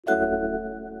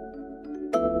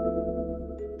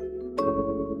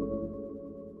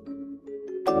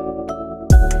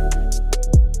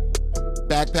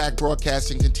Backpack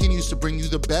Broadcasting continues to bring you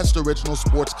the best original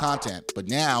sports content, but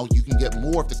now you can get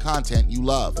more of the content you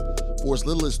love. For as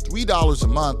little as $3 a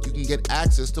month, you can get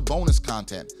access to bonus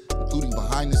content, including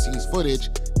behind-the-scenes footage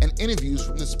and interviews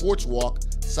from the Sports Walk,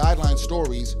 Sideline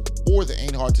Stories, or the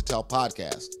Ain't Hard to Tell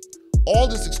podcast. All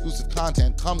this exclusive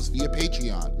content comes via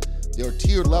Patreon. There are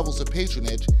tiered levels of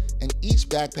patronage, and each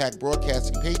Backpack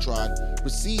Broadcasting patron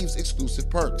receives exclusive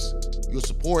perks. Your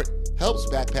support helps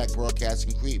Backpack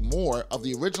Broadcasting create more of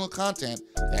the original content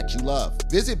that you love.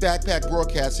 Visit Backpack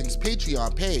Broadcasting's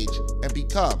Patreon page and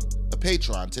become a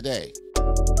patron today.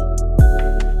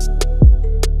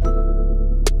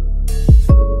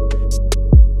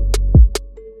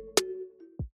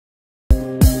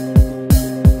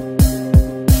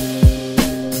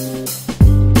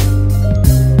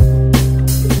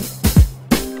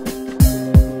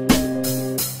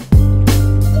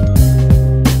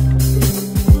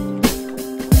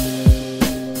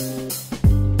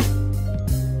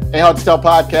 Ain't Hard to Tell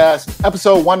podcast,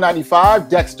 episode 195.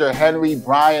 Dexter, Henry,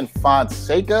 Brian,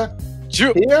 Fonseca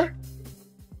here.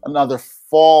 Another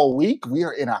fall week. We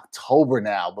are in October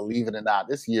now, believe it or not.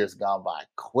 This year's gone by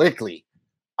quickly.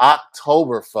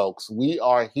 October, folks. We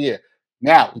are here.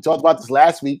 Now, we talked about this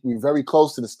last week. We're very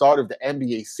close to the start of the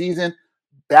NBA season.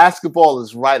 Basketball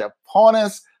is right upon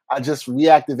us. I just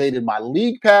reactivated my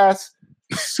league pass.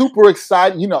 Super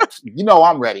excited. You know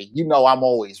I'm ready. You know I'm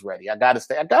always ready. I gotta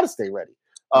stay ready.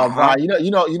 Brian, you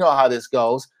know how this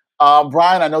goes.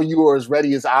 Brian, I know you are as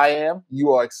ready as I am.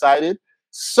 You are excited.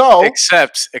 So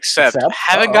except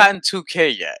haven't gotten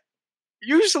 2K yet.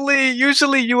 Usually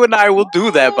you and I will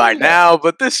do that by now,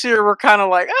 but this year we're kind of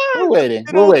like, we're waiting.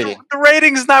 We're waiting. The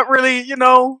rating's not really,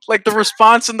 like the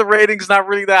response in the rating's not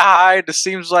really that high. It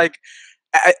seems like,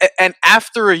 and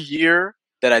after a year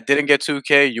that I didn't get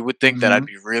 2K, you would think that I'd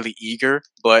be really eager,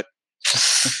 but.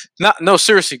 No,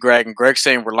 seriously, Greg. And Greg's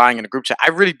saying we're lying in the group chat. I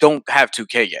really don't have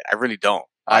 2K yet. I really don't.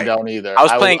 I don't either. I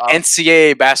was playing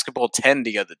NCAA basketball 10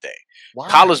 the other day. Wow.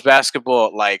 College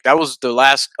basketball, that was the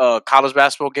last college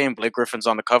basketball game. Blake Griffin's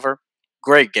on the cover.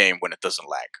 Great game when it doesn't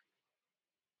lag.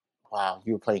 Wow,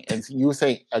 you were playing. You were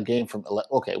saying a game from.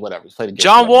 Okay, whatever. You played a game.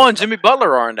 John Wall and Jimmy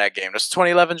Butler are in that game. That's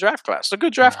 2011 draft class. It's a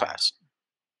good draft class,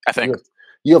 I think.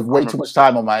 You have way too much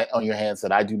time on your hands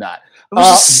that I do not. It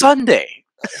was a Sunday.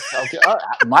 Okay,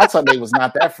 my Sunday was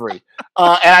not that free,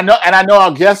 and I know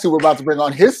our guest who we're about to bring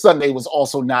on, his Sunday was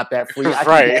also not that free.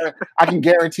 I can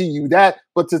guarantee you that.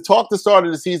 But to talk the start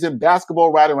of the season,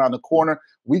 basketball right around the corner,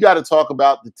 we got to talk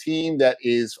about the team that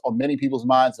is on many people's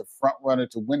minds a front runner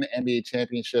to win the NBA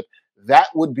championship. That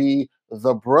would be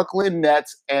the Brooklyn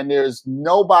Nets, and there's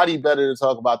nobody better to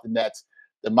talk about the Nets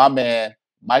than my man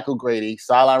Michael Grady,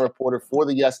 sideline reporter for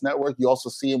the Yes Network. You also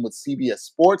see him with CBS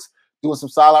Sports, doing some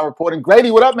sideline reporting. Grady,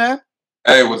 what up, man?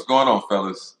 Hey, what's going on,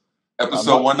 fellas?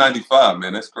 Episode 195,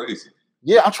 man. That's crazy.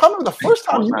 Yeah, I'm trying to remember the first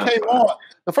time you came on.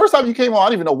 The first time you came on, I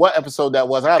don't even know what episode that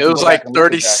was. It was like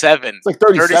 37. It's like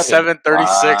 37,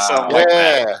 36, wow. Something like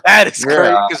that. That is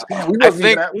crazy.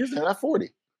 We was at 40.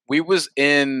 It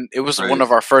was one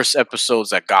of our first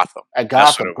episodes at Gotham. At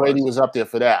Gotham. Grady was up there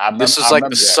for that. This was like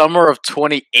the summer of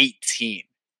 2018.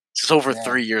 This is over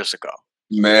 3 years ago.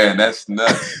 Man, that's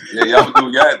nuts. Yeah, y'all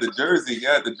had the jersey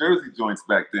joints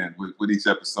back then with each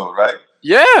episode, right?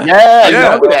 Yeah. Yeah.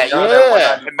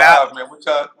 Now, man, what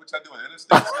y'all doing?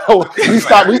 we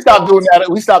stopped doing that.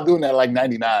 We stopped doing that like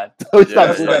 99.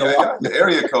 The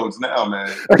area codes now,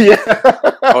 man. Yeah.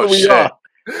 Oh, shit.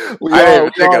 We are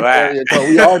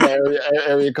the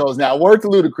area codes now. Word to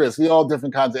Ludacris. We all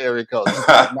different kinds of area codes.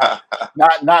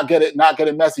 not get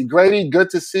it messy. Grady, good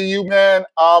to see you, man.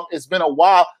 It's been a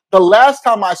while. The last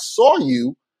time I saw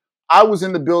you, I was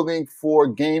in the building for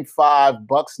Game 5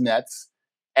 Bucks Nets,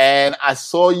 and I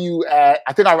saw you at.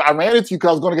 I think I ran into you because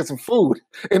I was going to get some food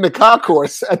in the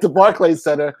concourse at the Barclays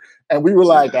Center, and we were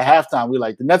like at halftime. We were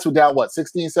like the Nets were down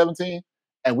 16, 17,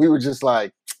 and we were just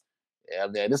like. Yeah,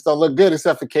 man, this don't look good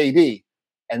except for KD.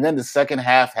 And then the second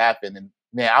half happened, and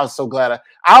man, I was so glad.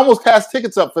 I almost passed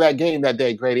tickets up for that game that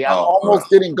day, Grady. I almost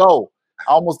didn't go,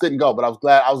 but I was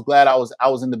glad I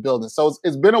was in the building. So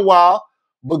it's been a while,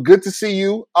 but good to see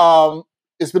you.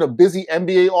 It's been a busy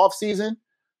NBA offseason.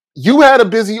 You had a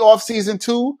busy offseason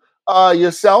too,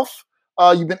 yourself.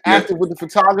 You've been active with the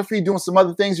photography, doing some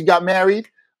other things. You got married.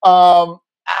 How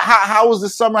was the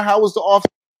summer? How was the off?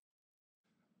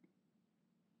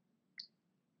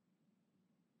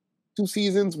 2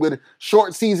 seasons with a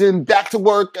short season, back to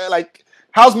work.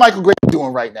 How's Michael Grady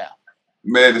doing right now?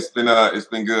 Man, it's been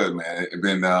good, man. It's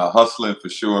been hustling for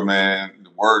sure, man.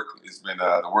 The work has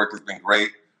been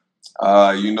great.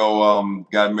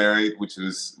 Got married, which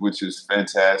is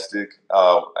fantastic.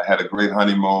 I had a great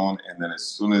honeymoon, and then as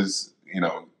soon as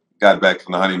got back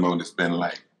from the honeymoon, it's been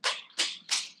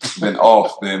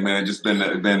off, man. Just been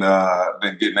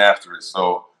getting after it.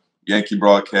 So Yankee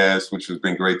broadcast, which has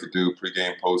been great to do,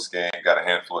 pregame, postgame. Got a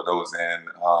handful of those in.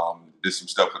 Did some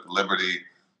stuff with Liberty.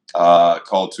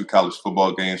 Called 2 college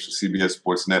football games for CBS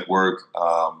Sports Network.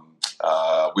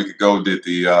 A week ago,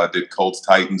 did Colts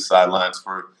Titans sidelines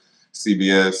for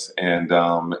CBS, and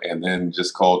then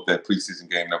just called that preseason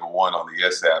game number 1 on the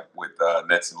Yes app with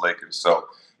Nets and Lakers. So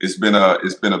it's been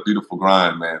a beautiful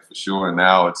grind, man, for sure. And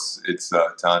now it's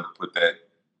time to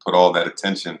put all that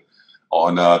attention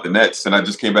on the Nets. And I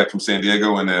just came back from San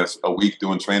Diego in a week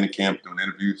doing training camp, doing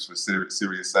interviews for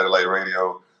Sirius Satellite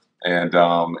Radio, and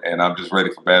I'm just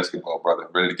ready for basketball, brother.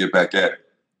 Ready to get back at it.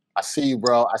 I see you,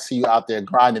 bro. I see you out there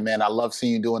grinding, man. I love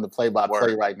seeing you doing the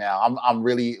play-by-play right now. I'm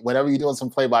really, whenever you're doing some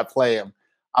play-by-play,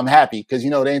 I'm happy because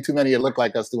there ain't too many that look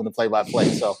like us doing the play-by-play.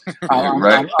 So I'm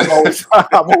always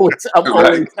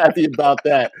happy about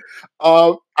that.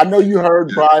 I know you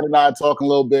heard Brian and I talk a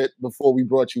little bit before we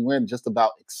brought you in, just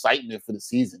about excitement for the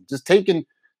season. Just taking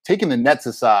the Nets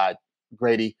aside,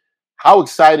 Grady, how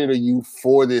excited are you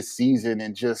for this season?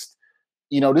 And just,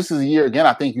 this is a year again.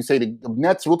 I think you say the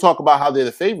Nets. We'll talk about how they're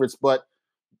the favorites, but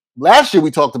last year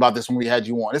we talked about this when we had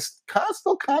you on. It's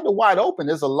still kind of wide open.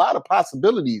 There's a lot of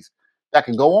possibilities that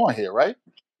can go on here, right?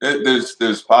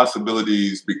 There's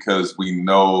possibilities because we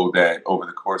know that over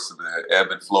the course of the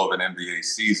ebb and flow of an NBA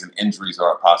season, injuries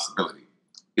are a possibility.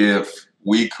 If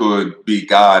we could be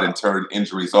God and turn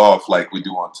injuries off like we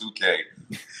do on 2K,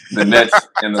 the Nets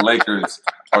and the Lakers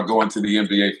are going to the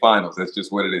NBA Finals. That's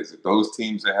just what it is. If those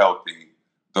teams are healthy,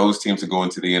 those teams are going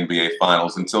to the NBA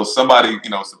Finals until somebody,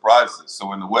 surprises us.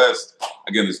 So in the West,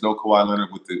 again, there's no Kawhi Leonard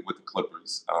with the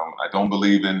Clippers. I don't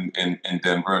believe in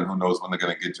Denver, and who knows when they're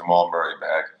going to get Jamal Murray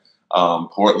back.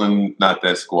 Portland, not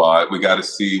that squad. We got to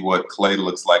see what Klay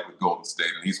looks like with Golden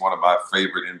State, and he's one of my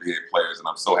favorite NBA players, and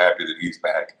I'm so happy that he's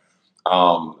back.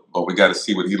 But we got to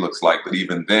see what he looks like. But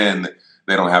even then,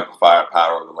 they don't have the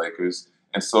firepower of the Lakers,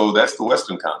 and so that's the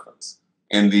Western Conference.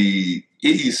 In the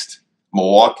East,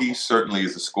 Milwaukee certainly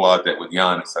is a squad that with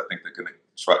Giannis, I think they're going to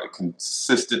try to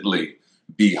consistently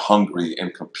be hungry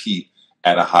and compete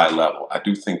at a high level. I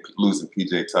do think losing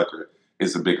PJ Tucker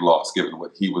is a big loss given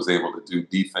what he was able to do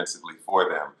defensively for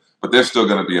them. But they're still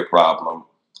going to be a problem.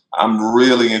 I'm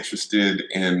really interested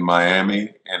in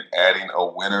Miami and adding a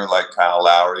winner like Kyle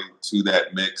Lowry to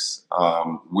that mix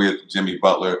with Jimmy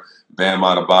Butler, Bam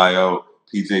Adebayo,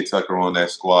 PJ Tucker on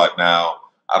that squad now.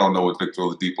 I don't know what Victor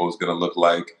Oladipo is going to look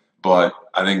like. But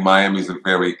I think Miami's a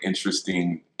very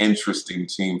interesting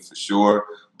team for sure.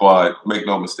 But make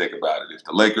no mistake about it. If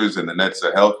the Lakers and the Nets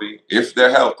are healthy, if they're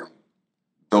healthy,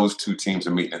 those two teams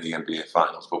are meeting in the NBA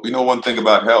Finals. But we know one thing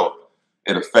about health.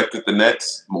 It affected the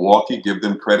Nets. Milwaukee, give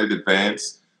them credit,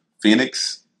 advance.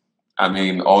 Phoenix,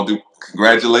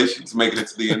 congratulations making it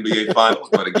to the NBA Finals.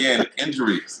 But again,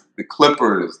 injuries, the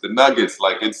Clippers, the Nuggets,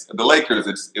 it's the Lakers,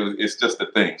 it's just a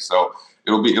thing. So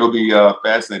it'll be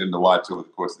fascinating to watch over the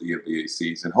course of the NBA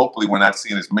season. Hopefully, we're not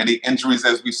seeing as many injuries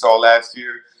as we saw last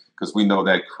year because we know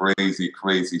that crazy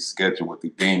schedule with the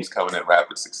games coming in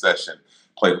rapid succession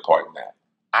played a part in that.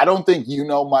 I don't think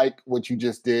Mike, what you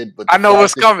just did, but I know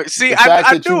what's coming. See,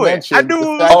 I knew it. I knew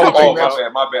it was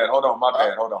coming. My bad. Hold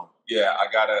on. Yeah, I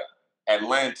got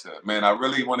Atlanta. Man, I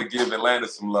really want to give Atlanta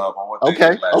some love on what they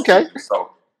did last season.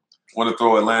 So want to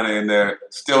throw Atlanta in there.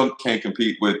 Still can't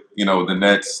compete with, the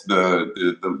Nets,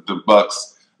 the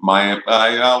Bucks, Miami.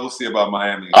 We'll see about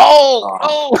Miami.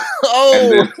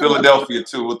 And then Philadelphia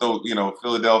too. With those,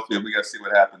 Philadelphia, we got to see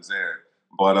what happens there.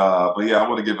 But yeah, I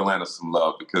want to give Atlanta some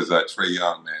love because Trae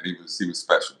Young, man, he was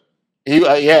special. He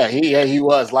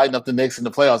was lighting up the Knicks in the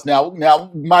playoffs.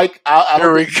 Now, Mike, I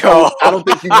don't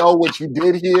think you know what you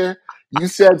did here. You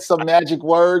said some magic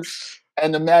words,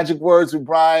 and the magic words with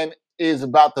Brian is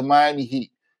about the Miami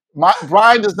Heat.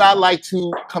 Brian does not like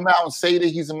to come out and say that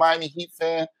he's a Miami Heat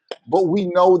fan, but we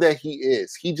know that he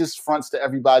is. He just fronts to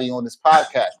everybody on this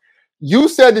podcast. You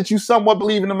said that you somewhat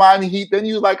believe in the Miami Heat. Then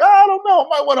you was like, I don't know.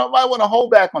 Might want to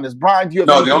hold back on this. Brian, do you have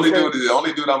the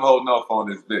only dude I'm holding off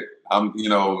on is Vic. I'm,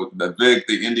 the Vic,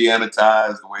 the Indiana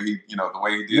ties, the way he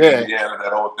did Indiana,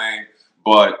 that whole thing.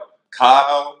 But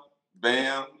Kyle,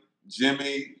 Bam,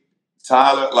 Jimmy,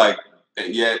 Tyler,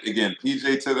 again,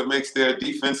 PJ to the mix there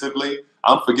defensively.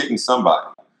 I'm forgetting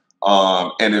somebody.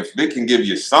 And if Vic can give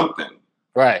you something,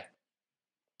 right.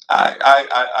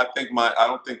 I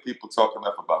don't think people talk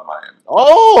enough about Miami.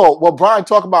 Oh, well, Brian,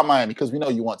 talk about Miami because we know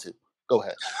you want to. Go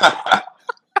ahead.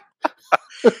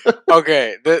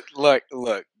 Okay, look.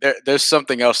 There's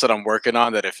something else that I'm working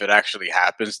on that if it actually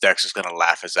happens, Dex is gonna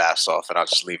laugh his ass off, and I'll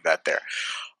just leave that there.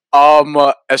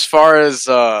 As far as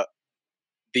the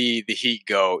Heat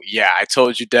go, yeah, I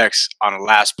told you Dex on the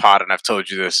last pod, and I've told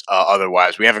you this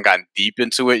otherwise. We haven't gotten deep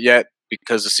into it yet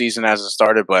because the season hasn't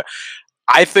started, but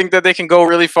I think that they can go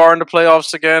really far in the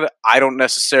playoffs again. I don't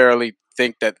necessarily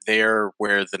think that they're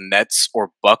where the Nets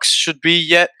or Bucks should be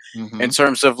yet in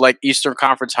terms of like Eastern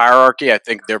Conference hierarchy. I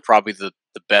think they're probably the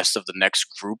best of the next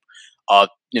group.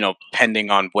 Pending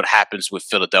on what happens with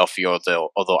Philadelphia, although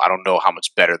I don't know how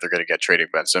much better they're going to get trading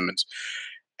Ben Simmons.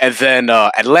 And then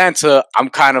Atlanta, I'm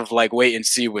kind of like wait and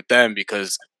see with them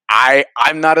because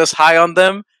I'm not as high on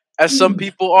them as some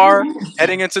people are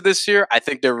heading into this year. I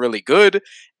think they're really good,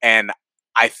 and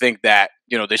I think that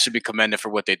they should be commended for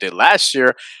what they did last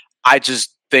year. I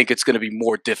just think it's going to be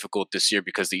more difficult this year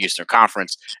because the Eastern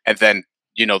Conference, and then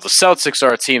the Celtics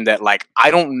are a team that like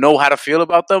I don't know how to feel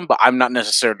about them, but I'm not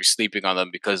necessarily sleeping on them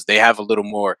because they have a little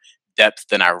more depth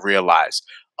than I realized.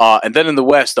 And then in the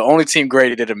West, the only team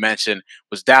Grady didn't mention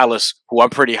was Dallas, who I'm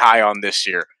pretty high on this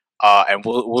year. And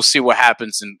we'll see what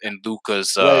happens in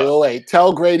Luka's. Wait.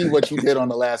 Tell Grady what you did on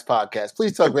the last podcast.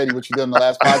 Please tell Grady what you did on the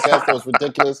last podcast. That was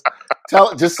ridiculous.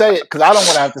 Just say it because I don't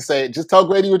want to have to say it. Just tell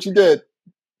Grady what you did.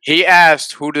 He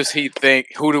asked, who do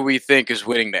we think is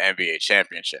winning the NBA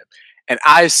championship? And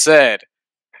I said,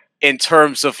 in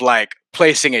terms of like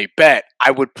placing a bet,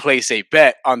 I would place a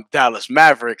bet on Dallas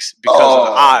Mavericks because of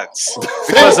the odds.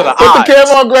 Because of the odds. Put the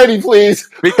camera on Grady, please.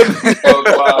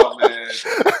 Wow, man.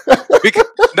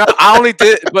 No, I only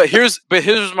did, but here's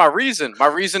my reason. My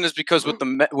reason is because with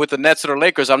the Nets or the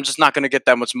Lakers, I'm just not going to get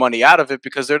that much money out of it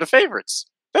because they're the favorites.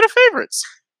 They're the favorites.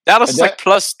 Dallas is like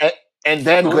plus. And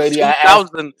then Grady, I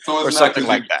asked, or something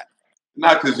like that.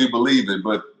 Not because you believe it,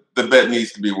 but the bet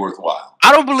needs to be worthwhile.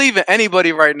 I don't believe in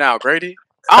anybody right now, Grady.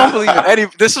 I don't believe in any.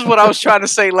 This is what I was trying to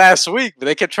say last week, but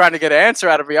they kept trying to get an answer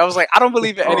out of me. I was like, I don't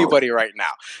believe in anybody right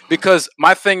now because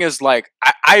my thing is like,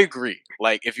 I agree.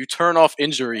 Like, if you turn off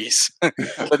injuries, then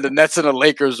the Nets and the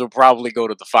Lakers will probably go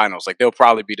to the finals. Like, they'll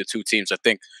probably be the two teams. I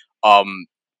think,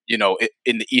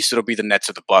 in the East it'll be the Nets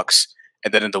or the Bucks,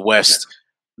 and then in the West.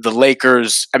 The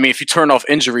Lakers, I mean, if you turn off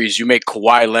injuries, you make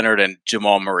Kawhi Leonard and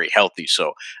Jamal Murray healthy.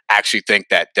 So I actually think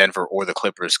that Denver or the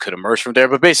Clippers could emerge from there.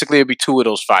 But basically, it'd be two of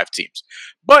those 5 teams.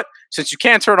 But since you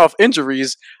can't turn off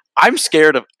injuries, I'm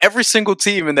scared of every single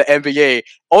team in the NBA,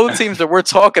 all the teams that we're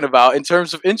talking about in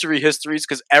terms of injury histories,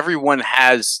 because everyone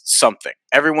has something.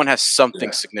 Everyone has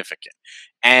something significant.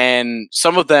 And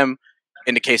some of them,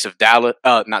 in the case of Dallas,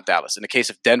 not Dallas, in the case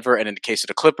of Denver and in the case of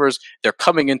the Clippers, they're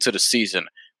coming into the season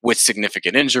with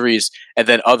significant injuries. And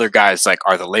then other guys like,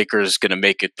 are the Lakers going to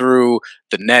make it through?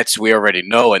 The Nets, we already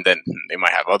know. And then they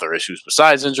might have other issues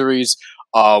besides injuries.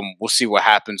 We'll see what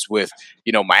happens with,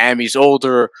 Miami's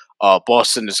older.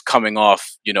 Boston is coming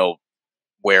off,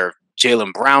 where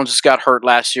Jaylen Brown just got hurt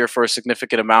last year for a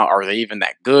significant amount. Are they even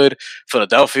that good?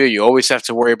 Philadelphia, you always have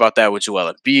to worry about that with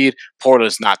Joel Embiid.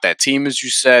 Portland's not that team, as you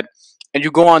said. And you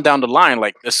go on down the line,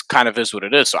 like this kind of is what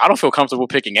it is. So I don't feel comfortable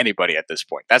picking anybody at this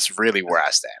point. That's really where I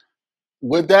stand.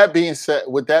 With that being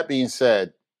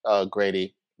said,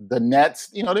 Grady, the Nets,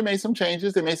 they made some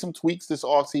changes. They made some tweaks this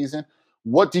offseason.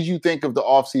 What did you think of the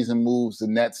offseason moves the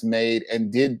Nets made, and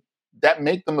did that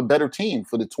make them a better team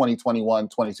for the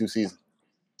 2021-22 season?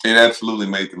 It absolutely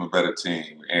made them a better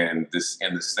team. And this,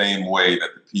 in the same way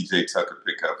that the P.J. Tucker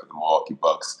pickup for the Milwaukee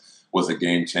Bucks was a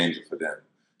game changer for them.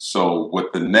 So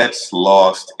what the Nets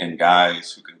lost in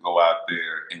guys who can go out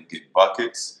there and get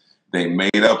buckets, they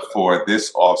made up for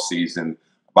this offseason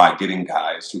by getting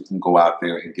guys who can go out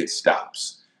there and get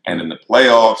stops. And in the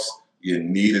playoffs, you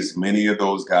need as many of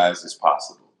those guys as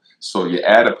possible. So you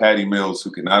add a Patty Mills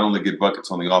who can not only get buckets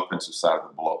on the offensive side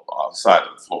of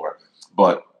the floor,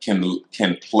 but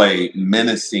can play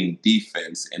menacing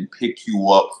defense and pick you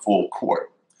up full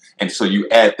court. And so you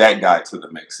add that guy to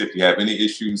the mix. If you have any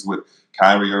issues with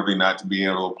Kyrie Irving not to be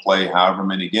able to play however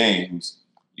many games,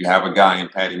 you have a guy in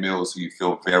Patty Mills who you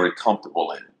feel very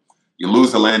comfortable in. You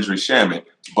lose a Landry Shamet,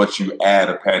 but you add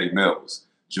a Patty Mills.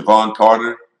 Javon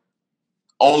Carter,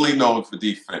 only known for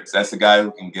defense. That's a guy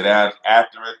who can get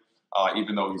after it.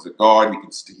 Even though he's a guard,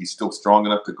 he's still strong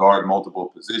enough to guard multiple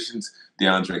positions.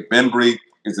 DeAndre Bembry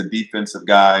is a defensive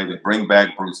guy. They bring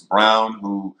back Bruce Brown,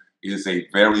 who is a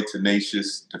very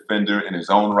tenacious defender in his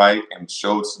own right and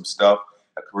showed some stuff,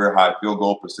 a career-high field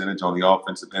goal percentage on the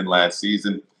offensive end last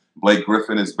season. Blake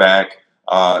Griffin is back.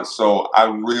 So I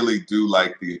really do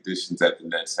like the additions that the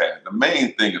Nets have. The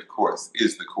main thing, of course,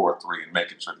 is the core three and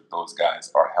making sure that those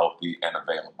guys are healthy and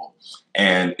available.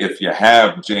 And if you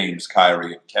have James,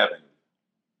 Kyrie, and Kevin,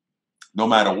 no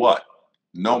matter what,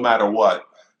 no matter what,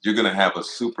 you're going to have a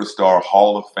superstar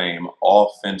Hall of Fame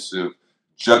offensive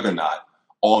juggernaut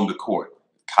on the court.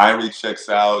 Kyrie checks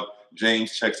out,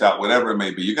 James checks out, whatever it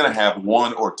may be. You're going to have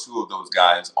one or two of those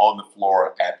guys on the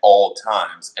floor at all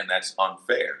times, and that's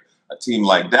unfair. A team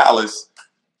like Dallas,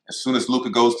 as soon as Luka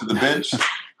goes to the bench,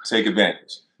 take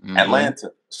advantage.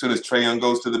 Atlanta, as soon as Trae Young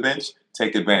goes to the bench,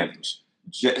 take advantage.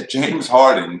 James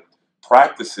Harden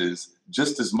practices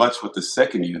just as much with the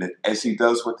second unit as he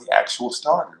does with the actual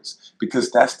starters,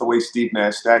 because that's the way Steve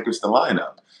Nash staggers the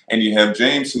lineup. And you have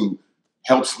James, who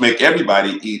helps make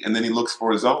everybody eat, and then he looks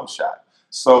for his own shot.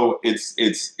 So it's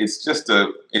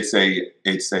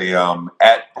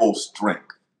at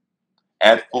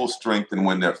full strength, and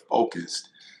when they're focused,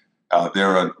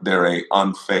 they're a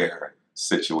unfair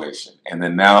situation. And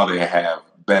then now they have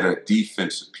better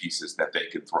defensive pieces that they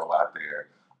can throw out there.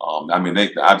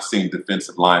 I've seen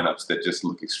defensive lineups that just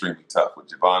look extremely tough with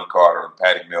Javon Carter and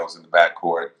Patty Mills in the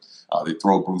backcourt. They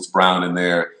throw Bruce Brown in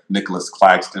there, Nicholas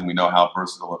Claxton. We know how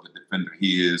versatile of a defender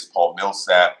he is. Paul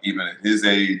Millsap, even at his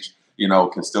age,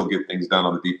 can still get things done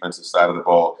on the defensive side of the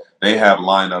ball. They have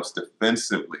lineups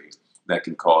defensively that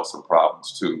can cause some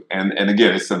problems too. And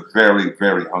again, it's a very,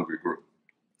 very hungry group.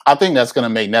 I think that's going to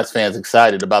make Nets fans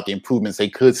excited about the improvements they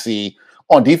could see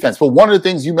on defense. But one of the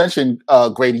things you mentioned,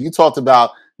 Grady, you talked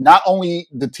about not only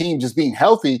the team just being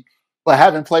healthy, but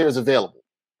having players available.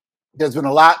 There's been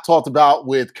a lot talked about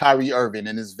with Kyrie Irving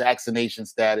and his vaccination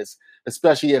status,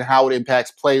 especially in how it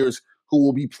impacts players who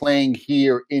will be playing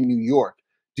here in New York.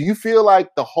 Do you feel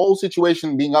like the whole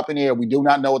situation being up in the air, we do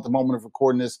not know at the moment of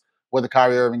recording this whether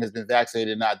Kyrie Irving has been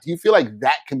vaccinated or not. Do you feel like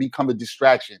that can become a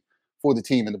distraction for the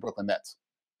team in the Brooklyn Nets?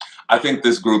 I think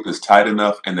this group is tight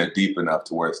enough and they're deep enough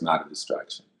to where it's not a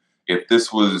distraction. If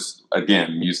this was,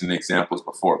 again, using the examples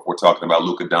before, if we're talking about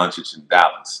Luka Doncic in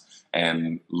Dallas,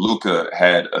 and Luka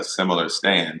had a similar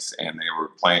stance, and they were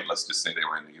playing, let's just say they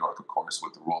were in New York, of course,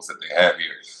 with the rules that they have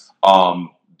here,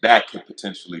 that could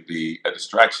potentially be a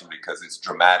distraction because it's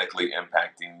dramatically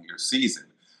impacting your season.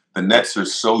 The Nets are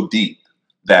so deep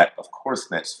that, of course,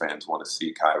 Nets fans want to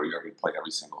see Kyrie Irving play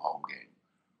every single home game.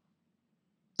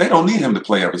 They don't need him to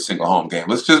play every single home game.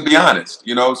 Let's just be honest,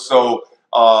 So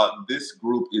this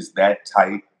group is that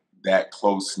tight, that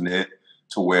close-knit,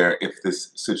 to where if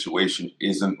this situation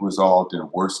isn't resolved, in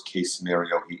worst case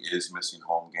scenario, he is missing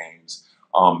home games.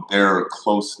 They're a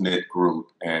close-knit group,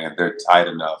 and they're tight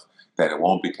enough that it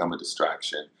won't become a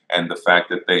distraction. And the fact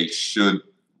that they should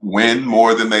win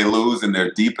more than they lose, and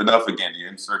they're deep enough, again, you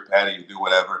insert Patty, you do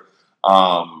whatever,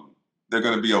 they're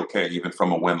going to be okay, even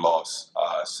from a win-loss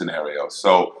scenario.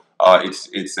 So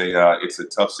it's a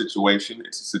tough situation.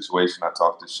 It's a situation, I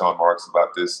talked to Sean Marks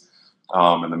about this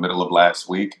in the middle of last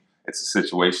week. It's a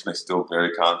situation they're still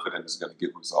very confident is going to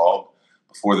get resolved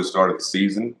before the start of the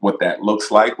season. What that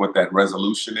looks like, what that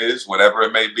resolution is, whatever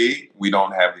it may be, we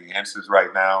don't have the answers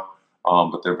right now,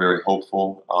 but they're very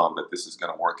hopeful that this is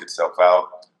going to work itself out.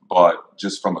 But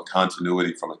just from a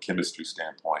continuity, from a chemistry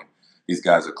standpoint, these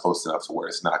guys are close enough to where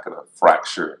it's not going to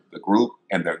fracture the group,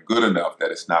 and they're good enough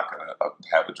that it's not going to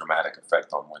have a dramatic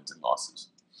effect on wins and losses.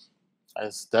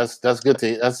 That's good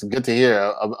to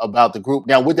hear about the group.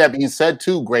 Now, with that being said,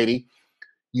 too, Grady,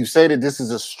 you say that this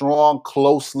is a strong,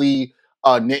 closely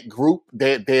knit group.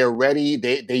 They are ready.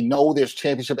 They know there's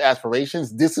championship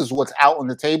aspirations. This is what's out on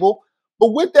the table.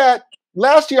 But with that,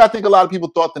 last year I think a lot of people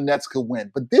thought the Nets could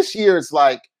win, but this year it's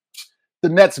like the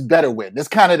Nets better win. There's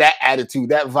kind of that attitude,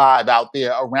 that vibe out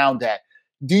there around that.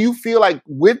 Do you feel like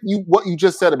with what you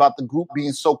just said about the group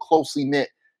being so closely knit,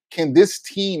 can this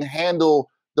team handle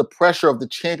the pressure of the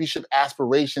championship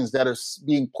aspirations that are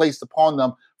being placed upon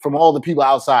them from all the people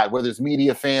outside, whether it's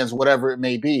media, fans, whatever it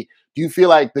may be? Do you feel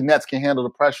like the Nets can handle the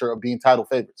pressure of being title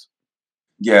favorites?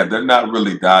 Yeah, they're not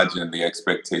really dodging the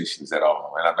expectations at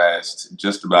all. And I've asked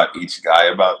just about each guy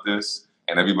about this,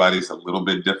 and everybody's a little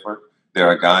bit different. There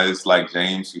are guys like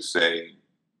James who say,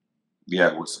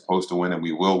 yeah, we're supposed to win and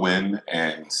we will win,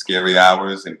 and scary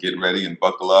hours and get ready and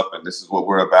buckle up, and this is what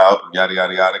we're about, and yada,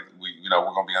 yada, yada. We're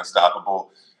going to be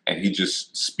unstoppable. And he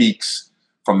just speaks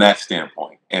from that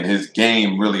standpoint. And his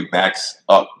game really backs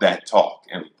up that talk,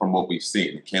 and from what we've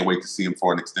seen. I can't wait to see him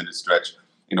for an extended stretch,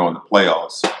 in the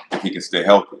playoffs, if he can stay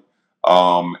healthy.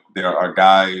 There are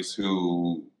guys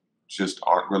who just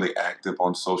aren't really active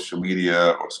on social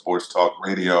media or sports talk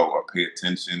radio or pay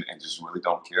attention and just really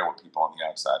don't care what people on the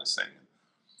outside are saying.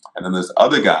 And then there's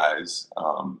other guys,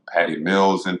 Patty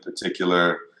Mills in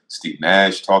particular. Steve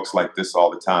Nash talks like this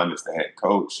all the time as the head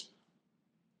coach.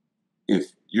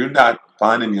 If you're not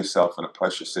finding yourself in a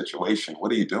pressure situation,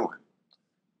 what are you doing?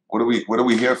 What are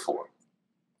we here for?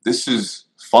 This is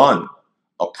fun.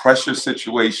 a pressure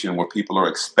situation where people are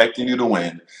expecting you to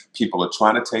win, people are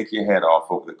trying to take your head off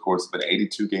over the course of an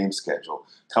 82-game schedule,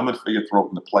 coming for your throat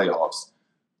in the playoffs.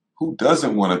 Who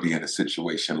doesn't want to be in a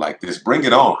situation like this? Bring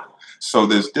it on. So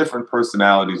there's different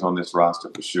personalities on this roster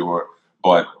for sure,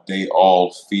 but they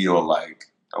all feel like,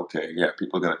 okay, yeah,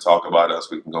 people are going to talk about us.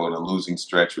 We can go in a losing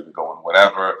stretch. We can go in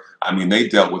whatever. I mean, they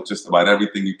dealt with just about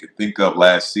everything you could think of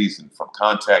last season, from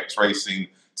contact tracing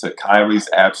to Kyrie's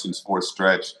absence for a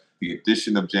stretch, the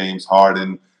addition of James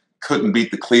Harden. Couldn't beat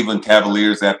the Cleveland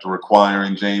Cavaliers after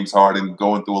acquiring James Harden,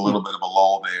 going through a little bit of a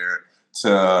lull there,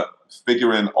 to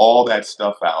figuring all that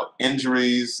stuff out.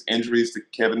 Injuries to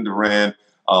Kevin Durant.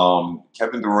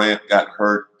 Kevin Durant got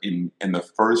hurt in the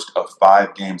first of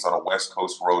 5 games on a West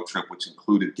Coast road trip, which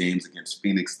included games against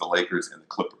Phoenix, the Lakers, and the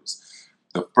Clippers.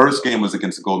 The first game was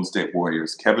against the Golden State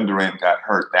Warriors. Kevin Durant got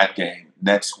hurt that game.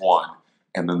 Nets won.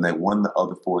 And then they won the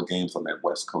other 4 games on that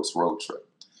West Coast road trip.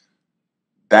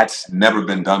 That's never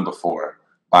been done before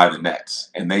by the Nets.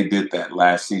 And they did that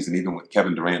last season, even with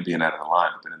Kevin Durant being out of the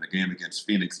lineup. And in the game against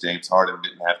Phoenix, James Harden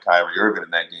didn't have Kyrie Irving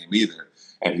in that game either.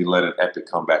 And he led an epic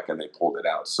comeback and they pulled it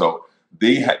out. So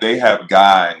they have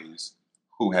guys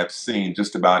who have seen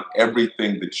just about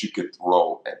everything that you could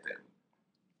throw at them.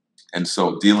 And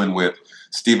so dealing with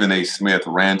Stephen A. Smith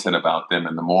ranting about them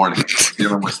in the morning,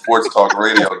 dealing with sports talk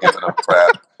radio giving them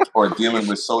crap, or dealing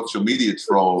with social media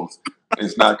trolls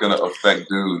is not going to affect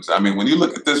dudes. I mean, when you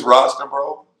look at this roster,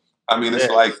 bro, I mean, it's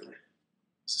like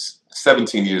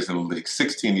 17 years in the league,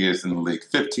 16 years in the league,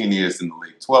 15 years in the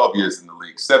league, 12 years in the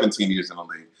league, 17 years in the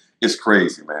league. It's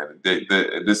crazy, man.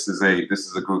 This is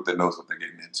a group that knows what they're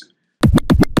getting into.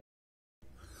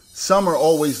 Some are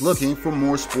always looking for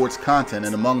more sports content,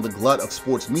 and among the glut of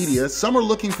sports media, some are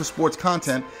looking for sports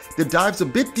content that dives a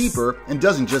bit deeper and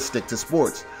doesn't just stick to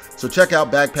sports. So check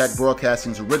out Backpack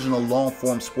Broadcasting's original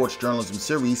long-form sports journalism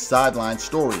series, Sideline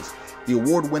Stories. The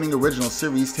award-winning original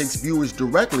series takes viewers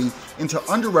directly into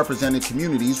underrepresented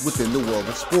communities within the world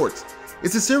of sports.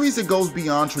 It's a series that goes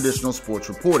beyond traditional sports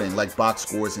reporting, like box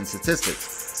scores and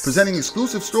statistics, presenting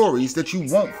exclusive stories that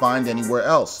you won't find anywhere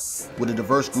else. With a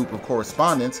diverse group of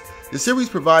correspondents, the series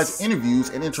provides interviews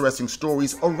and interesting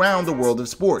stories around the world of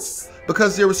sports,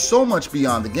 because there is so much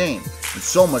beyond the game, and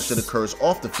so much that occurs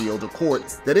off the field or court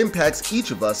that impacts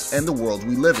each of us and the world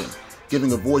we live in.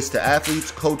 Giving a voice to athletes,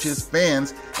 coaches,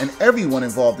 fans, and everyone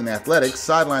involved in athletics,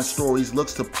 Sideline Stories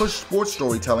looks to push sports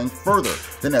storytelling further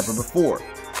than ever before.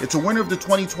 It's a winner of the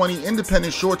 2020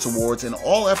 Independent Shorts Awards, and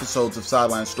all episodes of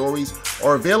Sideline Stories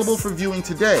are available for viewing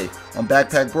today on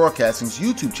Backpack Broadcasting's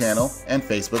YouTube channel and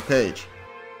Facebook page.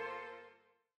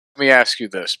 Let me ask you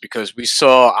this, because we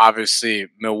saw, obviously,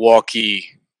 Milwaukee.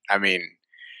 I mean,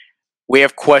 we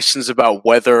have questions about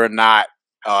whether or not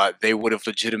they would have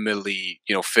legitimately,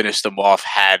 finished them off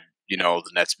had, the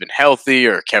Nets been healthy,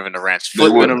 or Kevin Durant's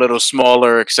foot been a little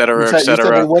smaller, et cetera, et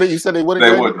cetera. You said they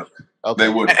wouldn't. They wouldn't. Okay. They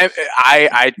wouldn't.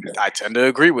 I tend to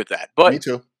agree with that. But me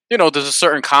too. There's a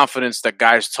certain confidence that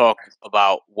guys talk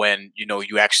about when,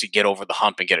 you actually get over the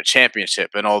hump and get a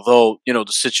championship. And although, the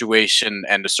situation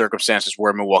and the circumstances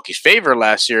were in Milwaukee's favor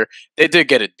last year, they did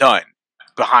get it done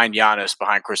behind Giannis,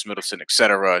 behind Chris Middleton, et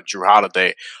cetera, Drew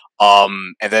Holiday.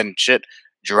 And then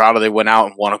Drew Holiday went out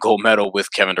and won a gold medal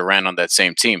with Kevin Durant on that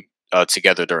same team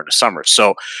together during the summer.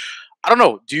 So I don't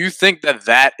know. Do you think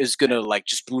that is going to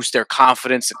just boost their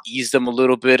confidence and ease them a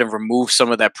little bit and remove some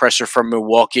of that pressure from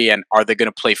Milwaukee? And are they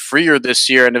going to play freer this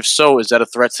year? And if so, is that a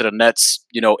threat to the Nets,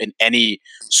 in any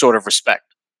sort of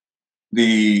respect?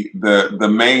 The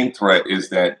main threat is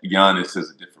that Giannis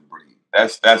is a different breed.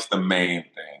 That's the main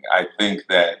thing. I think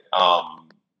that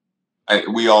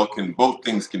both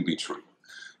things can be true.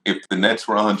 If the Nets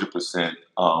were 100%,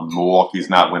 Milwaukee's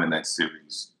not winning that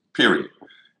series, period.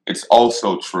 It's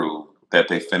also true that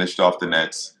they finished off the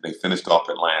Nets, they finished off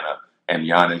Atlanta, and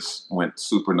Giannis went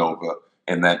supernova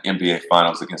in that NBA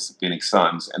Finals against the Phoenix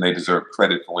Suns, and they deserve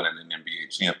credit for winning an NBA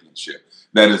championship.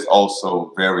 That is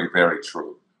also very, very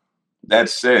true. That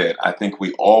said, I think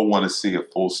we all want to see a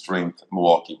full-strength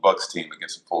Milwaukee Bucks team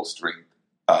against a full-strength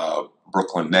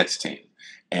Brooklyn Nets team.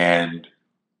 And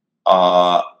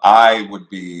I would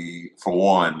be, for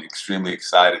one, extremely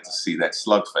excited to see that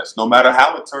slugfest, no matter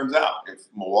how it turns out. If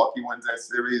Milwaukee wins that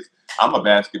series, I'm a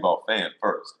basketball fan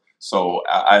first. So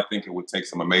I think it would take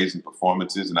some amazing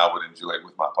performances, and I would enjoy it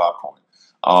with my popcorn.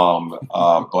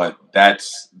 But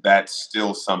that's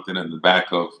still something in the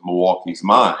back of Milwaukee's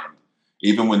mind.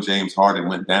 Even when James Harden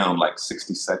went down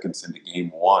 60 seconds into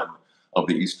Game 1 of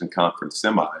the Eastern Conference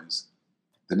semis,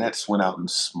 the Nets went out and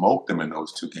smoked them in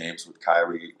those 2 games with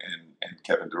Kyrie and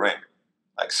Kevin Durant.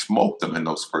 Smoked them in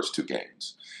those first 2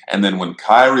 games. And then when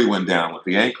Kyrie went down with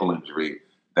the ankle injury,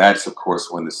 That's, of course,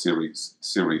 when the series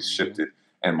shifted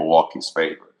in Milwaukee's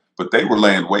favor. But they were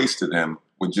laying waste to them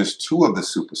with just two of the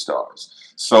superstars.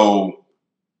 So,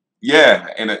 yeah,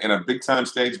 in a big time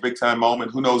stage, big time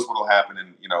moment, who knows what will happen?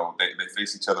 And they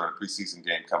face each other in a preseason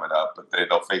game coming up, but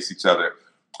they'll face each other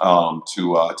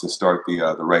to start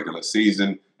the regular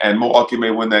season. And Milwaukee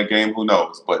may win that game. Who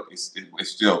knows? But it's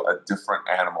still a different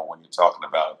animal when you're talking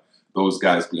about those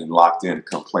guys being locked in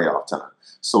come playoff time.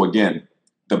 So again,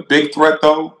 the big threat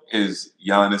though is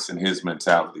Giannis and his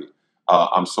mentality.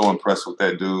 I'm so impressed with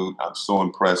that dude. I'm so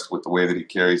impressed with the way that he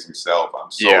carries himself.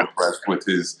 I'm so impressed with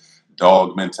his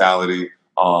dog mentality.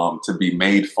 To be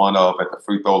made fun of at the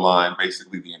free throw line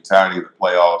basically the entirety of the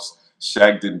playoffs.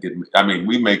 Shaq didn't get. I mean,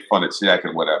 we make fun of Shaq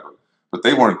and whatever, but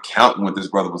they weren't counting when this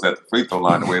brother was at the free throw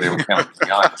line the way they were counting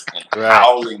Giannis and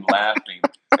howling, laughing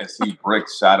as he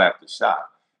bricked shot after shot.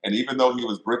 And even though he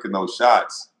was bricking those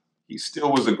shots, he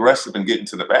still was aggressive in getting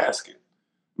to the basket.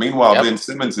 Meanwhile, Ben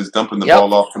Simmons is dumping the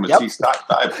ball off from a T-stock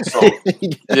diver. So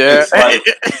it's like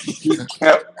he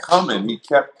kept coming. He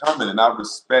kept coming, and I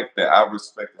respect that. I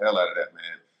respect the hell out of that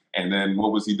man. And then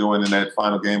what was he doing in that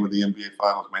final game of the NBA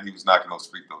Finals? Man, he was knocking those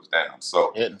free throws down.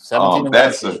 So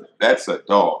that's a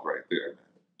dog right there, man.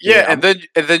 Yeah, and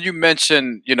then you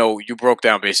mentioned, you broke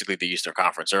down basically the Eastern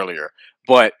Conference earlier,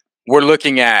 but we're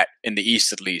looking at, in the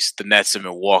East at least, the Nets and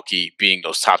Milwaukee being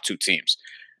those top two teams.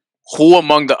 Who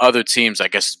among the other teams, I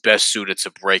guess, is best suited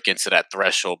to break into that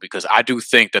threshold? Because I do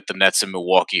think that the Nets and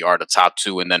Milwaukee are the top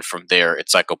two, and then from there,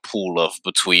 it's like a pool of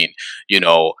between,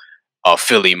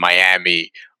 Philly,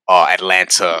 Miami,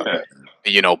 Atlanta,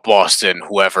 Boston,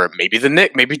 whoever. Maybe the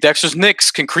Knicks, maybe Dexter's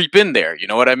Knicks can creep in there. You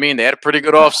know what I mean? They had a pretty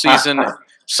good offseason.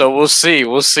 So we'll see.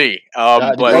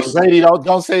 But Grady,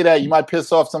 don't say that. You might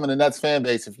piss off some of the Nets fan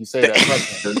base if you say that.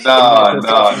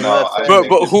 No.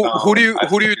 But who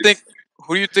do you think?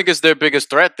 Who do you think is their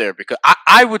biggest threat there? Because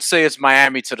I would say it's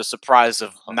Miami, to the surprise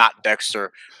of not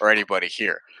Dexter or anybody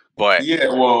here. But yeah,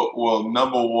 well,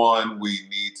 number one, we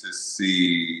need to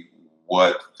see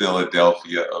what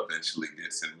Philadelphia eventually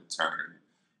gets in return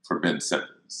for Ben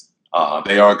Simmons.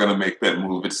 They are going to make that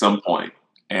move at some point,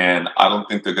 and I don't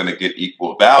think they're going to get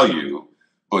equal value.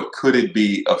 But could it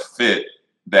be a fit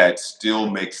that still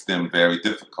makes them very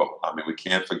difficult? I mean, we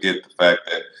can't forget the fact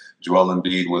that Joel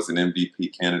Embiid was an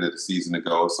MVP candidate a season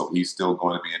ago, so he's still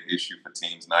going to be an issue for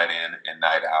teams night in and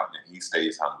night out, and he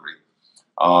stays hungry.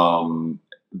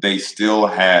 They still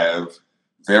have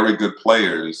very good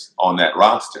players on that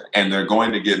roster, and they're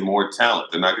going to get more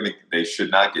talent. They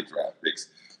should not get draft picks.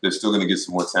 They're still going to get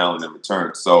some more talent in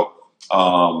return. So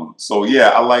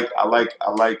yeah,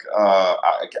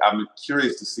 I'm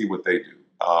curious to see what they do.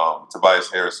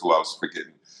 Tobias Harris, who I was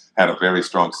forgetting, had a very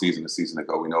strong season a season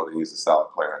ago. We know that he's a solid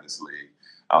player in this league.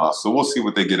 So we'll see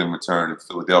what they get in return. And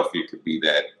Philadelphia could be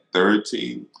that third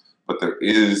team, but there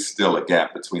is still a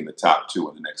gap between the top two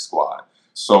in the next squad.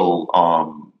 So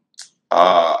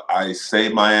I say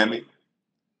Miami.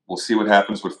 We'll see what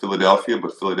happens with Philadelphia,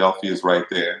 but Philadelphia is right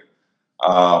there.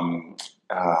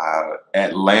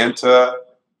 Atlanta,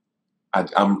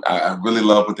 I really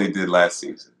love what they did last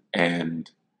season. And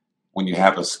when you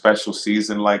have a special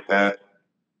season like that,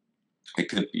 it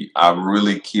could be. I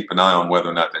really keep an eye on whether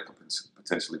or not that could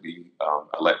potentially be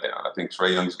a letdown. I think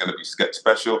Trae Young is going to be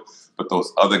special, but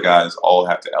those other guys all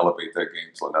have to elevate their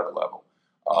game to another level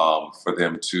for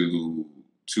them to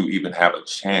even have a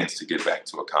chance to get back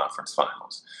to a conference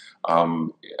finals.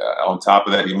 On top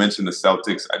of that, you mentioned the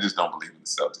Celtics. I just don't believe in the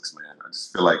Celtics, man. I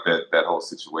just feel like that whole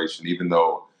situation, even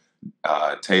though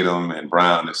Tatum and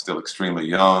Brown are still extremely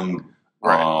young.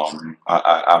 Right.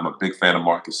 I'm a big fan of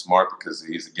Marcus Smart because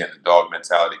he's, again, a dog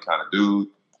mentality kind of dude.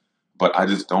 But I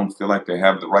just don't feel like they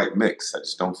have the right mix. I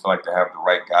just don't feel like they have the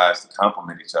right guys to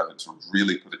complement each other to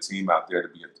really put a team out there to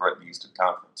be a threat in the Eastern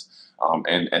Conference.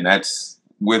 And that's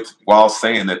while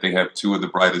saying that they have two of the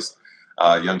brightest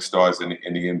young stars in the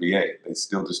NBA. They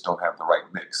still just don't have the right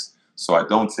mix. So I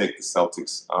don't take the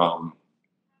Celtics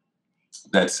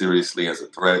that seriously as a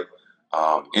threat.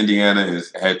 Indiana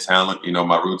has had talent.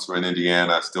 My roots are in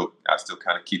Indiana. I still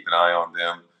kind of keep an eye on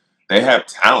them. They have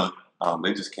talent.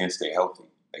 They just can't stay healthy.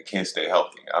 They can't stay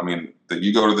healthy. I mean,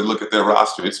 you go to look at their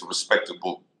roster. It's a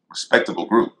respectable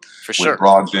group. For sure. With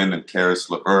Brogdon and Karis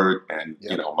LeVert and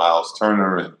Miles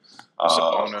Turner and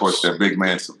of course their big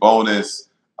man Sabonis.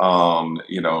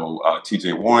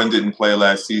 T.J. Warren didn't play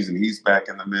last season. He's back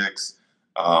in the mix.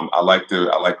 I like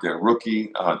their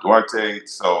rookie Duarte.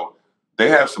 So they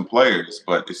have some players,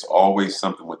 but it's always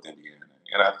something with Indiana.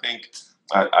 And I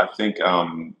think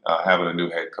having a new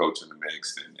head coach in the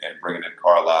mix and bringing in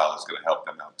Carlisle is going to help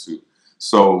them out too.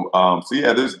 So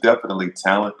yeah, there's definitely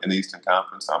talent in the Eastern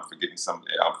Conference. I'm forgetting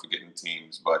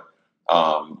teams, but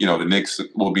the Knicks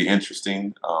will be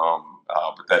interesting.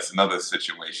 But that's another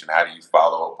situation. How do you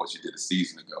follow up what you did a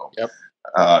season ago? Yep.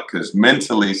 Because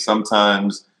mentally,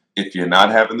 sometimes if you're not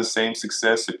having the same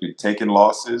success, if you're taking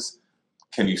losses,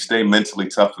 can you stay mentally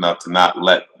tough enough to not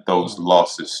let those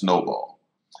losses snowball?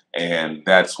 And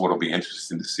that's what'll be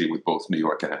interesting to see with both New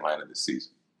York and Atlanta this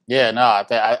season. Yeah, no,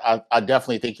 I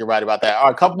definitely think you're right about that. All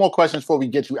right, a couple more questions before we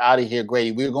get you out of here,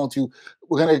 Grady.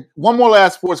 One more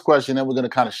last sports question, then we're gonna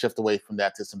kind of shift away from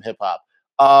that to some hip hop.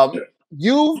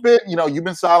 You've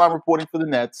been sideline reporting for the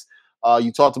Nets.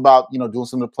 You talked about doing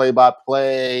some of the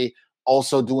play-by-play,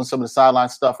 also doing some of the sideline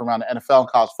stuff around the NFL and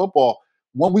college football.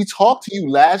 When we talked to you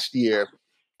last year,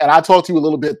 and I talked to you a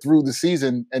little bit through the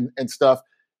season and stuff.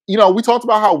 We talked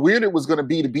about how weird it was going to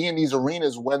be in these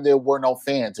arenas when there were no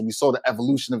fans, and we saw the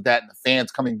evolution of that and the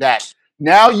fans coming back.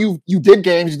 Now you did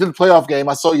games, you did a playoff game.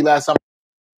 I saw you last summer.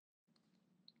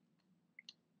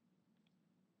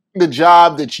 The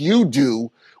job that you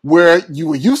do, where you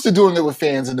were used to doing it with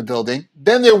fans in the building,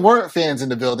 then there weren't fans in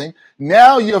the building.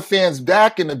 Now you have fans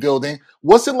back in the building.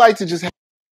 What's it like to just have?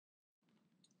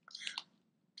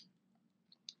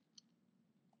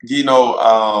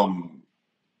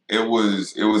 It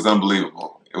was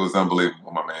unbelievable. It was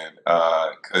unbelievable, my man.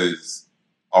 Because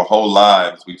our whole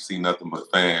lives we've seen nothing but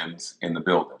fans in the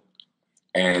building,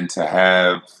 and to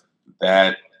have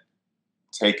that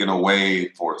taken away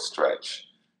for a stretch,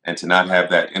 and to not have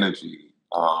that energy,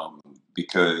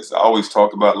 because I always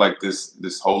talk about like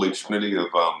this holy trinity of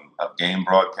game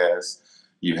broadcasts.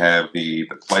 You have the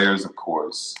players, of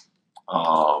course.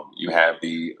 You have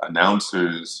the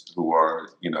announcers who are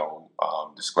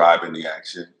describing the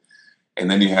action. And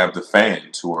then you have the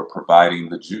fans who are providing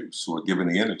the juice, who are giving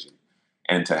the energy.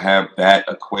 And to have that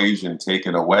equation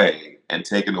taken away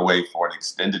for an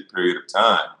extended period of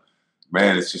time,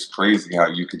 man, it's just crazy how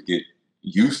you could get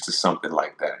used to something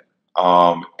like that.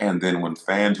 And then when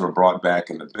fans were brought back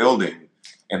in the building,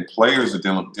 and players are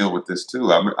deal with this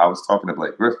too. I was talking to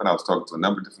Blake Griffin. I was talking to a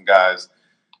number of different guys.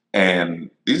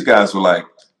 And these guys were like,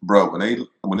 bro, when it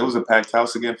was a packed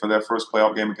house again for that first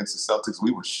playoff game against the Celtics,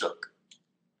 we were shook.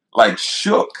 Like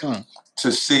shook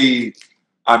to see,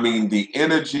 the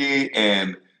energy,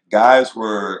 and guys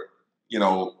were,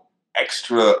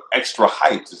 extra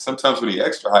hyped. And sometimes when you're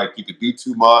extra hyped, you could do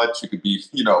too much. You could be,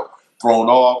 thrown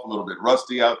off, a little bit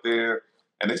rusty out there.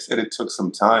 And they said it took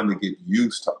some time to get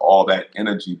used to all that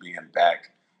energy being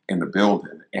back in the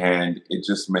building. And it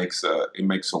just makes a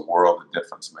world of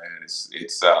difference, man.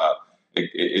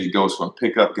 It goes from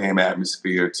pickup game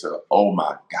atmosphere to, oh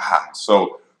my God.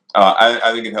 So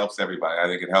I think it helps everybody. I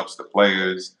think it helps the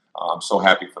players. I'm so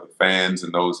happy for the fans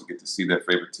and those who get to see their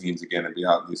favorite teams again and be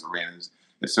out in these arenas.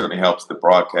 It certainly helps the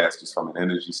broadcasters from an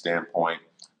energy standpoint.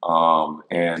 So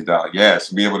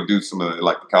be able to do some of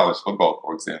the college football,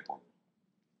 for example.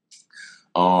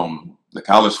 The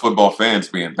college football fans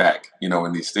being back, in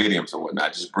these stadiums or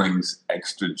whatnot, just brings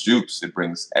extra juice. It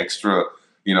brings extra.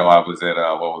 I was at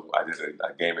I did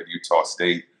a game at Utah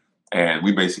State. And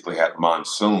we basically had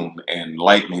monsoon and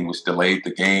lightning, which delayed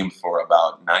the game for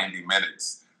about 90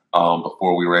 minutes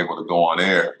before we were able to go on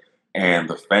air. And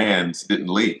the fans didn't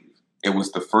leave. It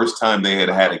was the first time they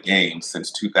had a game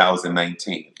since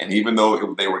 2019. And even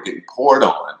though they were getting poured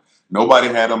on, nobody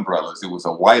had umbrellas. It was a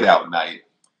whiteout night.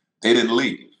 They didn't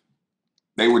leave.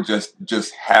 They were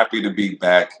just happy to be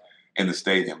back in the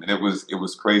stadium. And it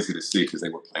was crazy to see because they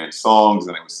were playing songs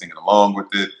and they were singing along with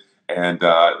it. And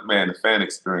man, the fan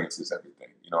experience is everything.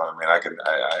 You know what I mean?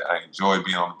 I enjoy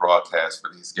being on the broadcast for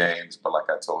these games, but like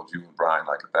I told you and Brian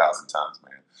like 1,000 times,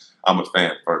 man, I'm a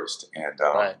fan first, and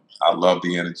Right. I love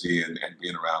the energy and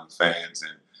being around the fans,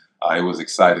 and it was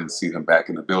exciting to see them back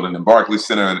in the building in Barclays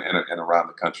Center and around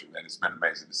the country, man. It's been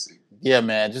amazing to see. Yeah,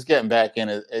 man, just getting back in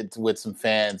it with some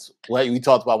fans. What we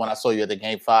talked about when I saw you at the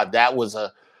Game 5, that was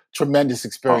a tremendous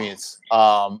experience.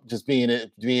 Just being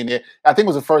there. I think it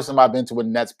was the first time I've been to a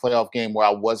Nets playoff game where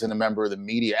I wasn't a member of the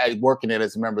media, working it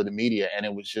as a member of the media, and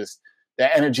it was just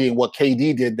the energy and what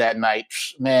KD did that night.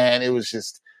 Man, it was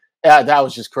just that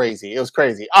was just crazy. It was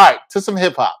crazy. All right, to some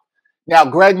hip hop. Now,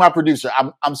 Greg, my producer,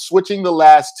 I'm switching the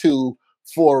last two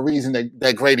for a reason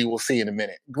that Grady will see in a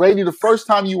minute. Grady, the first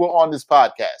time you were on this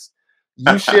podcast,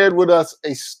 you shared with us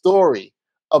a story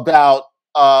about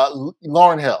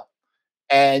Lauryn Hill.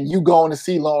 And you going to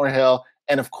see Lauryn Hill,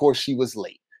 and of course she was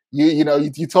late.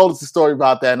 You told us a story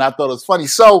about that, and I thought it was funny.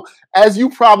 So, as you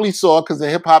probably saw, because the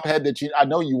hip hop head that I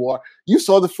know you are, you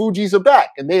saw the Fugees are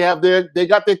back, and they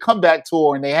got their comeback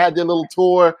tour, and they had their little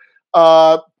tour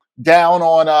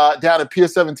down at Pier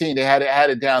 17. They had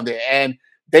it down there, and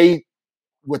they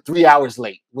were 3 hours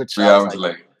late, which 3 I was hours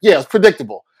like, late. yeah, it's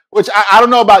predictable. Which I don't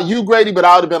know about you, Grady, but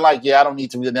I would have been like, yeah, I don't need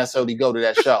to necessarily go to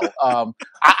that show.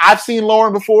 I've seen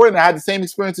Lauryn before, and I had the same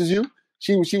experience as you.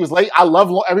 She was late. I love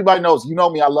everybody knows, you know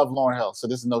me, I love Lauryn Hill, so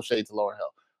this is no shade to Lauryn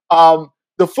Hill.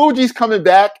 The Fugees coming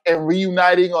back and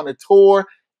reuniting on a tour.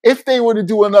 If they were to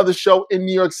do another show in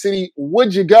New York City,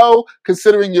 would you go?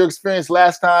 Considering your experience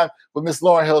last time with Miss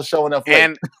Lauryn Hill showing up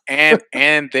late. And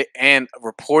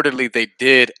reportedly they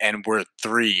did, and were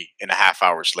 3.5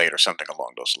 hours late or something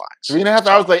along those lines. 3.5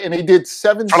 hours late, and they did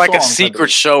 7 for like songs, a secret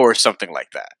show or something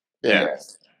like that. Yeah.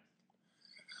 That's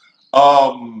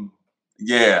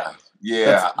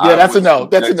a no.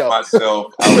 That's a no. I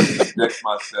would subject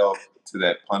myself to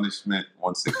that punishment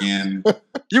once again.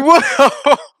 You would.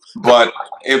 But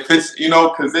if it's,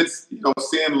 because it's,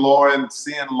 seeing Lauryn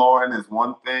is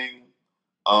one thing.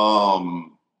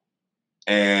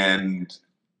 And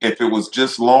if it was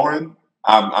just Lauryn,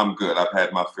 I'm good. I've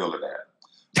had my fill of that.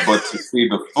 But to see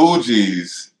the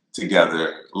Fugees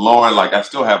together, Lauryn, like, I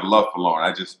still have love for Lauryn.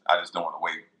 I just don't want to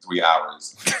wait 3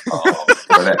 hours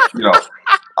for that.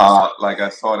 Like, I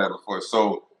saw that before.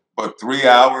 So, but 3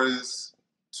 hours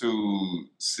to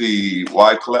see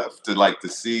Wyclef, to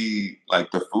see like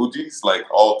the Fugees, like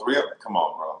all three of them. Come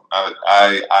on, bro.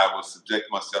 I was subject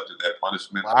myself to that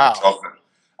punishment. Wow.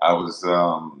 I was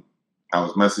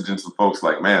messaging some folks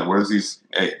like, man, where's these?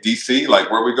 Hey, DC,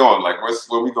 like, where we going? Like,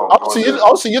 where we going?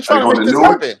 So you're trying to make this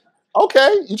happen?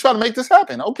 Okay, you trying to make this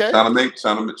happen? Okay, trying to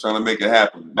make it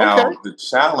happen. Now the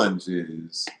challenge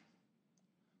is,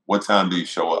 what time do you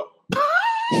show up?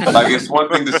 Like, it's one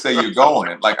thing to say you're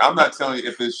going. Like, I'm not telling you,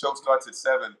 if the show starts at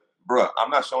 7, bruh, I'm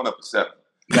not showing up at 7.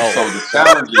 No. So the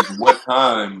challenge is what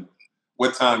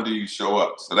time do you show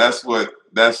up? So that's the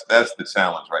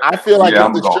challenge right now. I feel like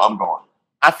I'm going.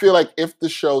 I feel like if the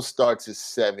show starts at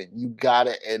 7, you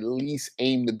gotta at least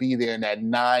aim to be there in that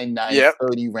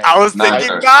 9:30 range. I was thinking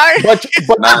 9.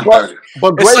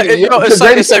 But Grady, but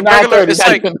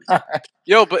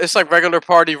it's like regular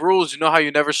party rules. You know how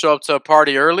you never show up to a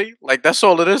party early? Like, that's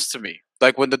all it is to me.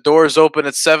 Like, when the doors open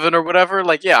at 7 or whatever,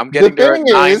 like, yeah, I'm getting there at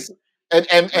 9.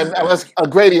 And unless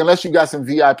Grady, unless you got some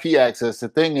VIP access, the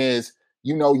thing is,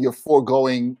 you're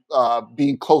foregoing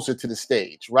being closer to the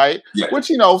stage, right? Yeah.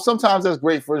 Which, sometimes that's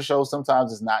great for a show.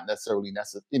 Sometimes it's not necessarily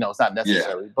necessary. It's not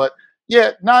necessary. Yeah. But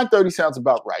yeah, 9:30 sounds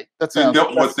about right. That sounds.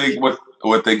 What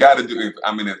they got to do. If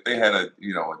they had a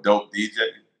dope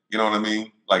DJ, you know what I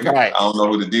mean? Like, right. I don't know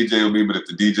who the DJ will be, but if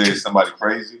the DJ is somebody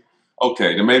crazy,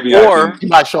 okay, then maybe he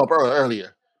might show up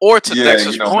earlier. Or to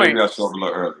Dex's point, maybe I'll show up a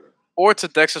little earlier. Or to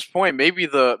Dex's point, maybe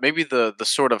the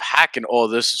sort of hack in all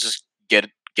this is just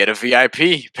get a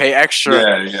VIP, pay extra,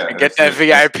 and get that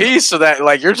VIP so that,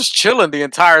 like, you're just chilling the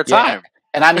entire time.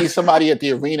 And I need somebody at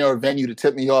the arena or venue to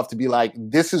tip me off to be like,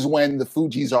 this is when the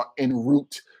Fugees are en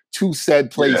route to said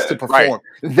place to perform.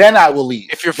 Right. Then I will leave.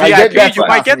 If you're VIP, you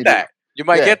might get that. You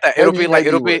might get that. It'll be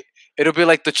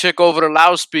like the chick over the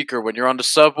loudspeaker when you're on the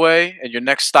subway and your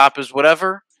next stop is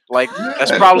whatever. Like,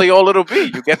 that's probably all it'll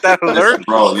be. You get that alert.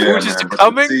 Bro, Fugees are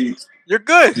coming. You're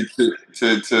good.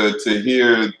 To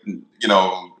hear,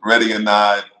 Ready or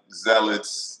Not,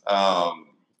 Zealots,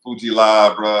 Fuji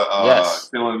Live, bro,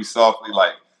 Killing Me Softly,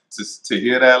 like, to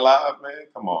hear that live, man,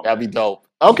 come on. That'd be dope.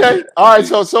 Okay, all right.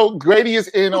 So Grady is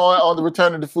in on the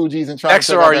Return of the Fugees and trying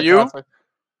Dexter, are you? Concert.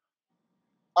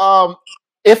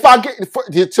 If I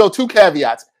get so 2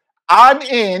 caveats, I'm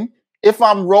in if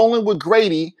I'm rolling with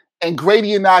Grady. And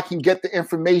Grady and I can get the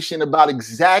information about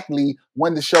exactly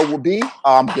when the show will be.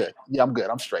 I'm good. Yeah, I'm good.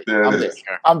 I'm straight.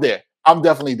 I'm there. I'm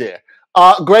definitely there.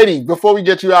 Grady, before we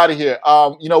get you out of here,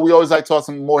 we always like to talk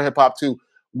some more hip hop too.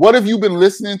 What have you been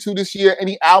listening to this year?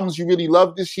 Any albums you really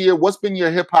loved this year? What's been your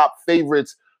hip hop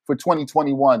favorites for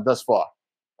 2021 thus far?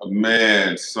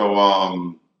 Man, so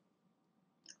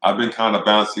I've been kind of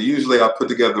bouncy. Usually I put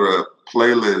together a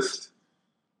playlist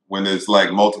when there's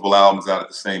like multiple albums out at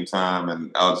the same time, and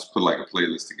I'll just put like a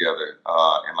playlist together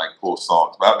and like pull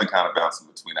songs. But I've been kind of bouncing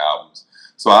between albums.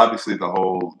 So obviously the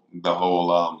whole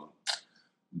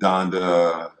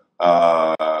Donda,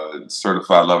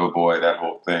 Certified Lover Boy, that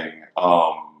whole thing.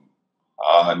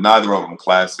 Neither of them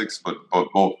classics, but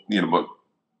both, but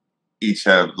each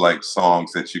have like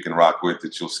songs that you can rock with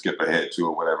that you'll skip ahead to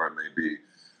or whatever it may be.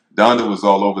 Donda was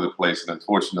all over the place, and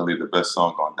unfortunately the best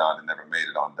song on Donda never made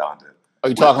it on Donda. Are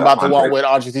you talking about the one with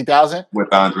Andre 3000?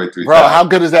 With Andre 3000. Bro, how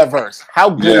good is that verse? How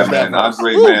good is that verse?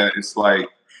 Andre, man, it's like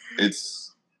it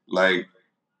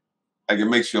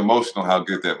makes you emotional how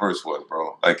good that verse was,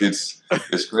 bro. Like, it's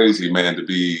crazy, man, to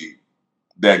be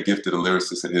that gifted a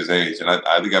lyricist at his age. And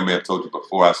I think I may have told you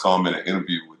before, I saw him in an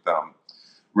interview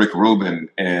Rick Rubin,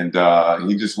 and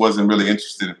he just wasn't really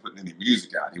interested in putting any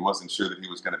music out. He wasn't sure that he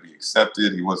was going to be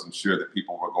accepted. He wasn't sure that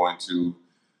people were going to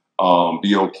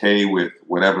be okay with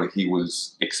whatever he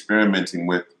was experimenting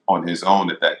with on his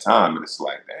own at that time. And it's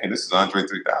like, dang, this is Andre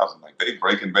 3000. Like, they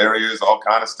breaking barriers, all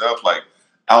kind of stuff, like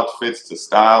outfits to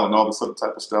style and all this other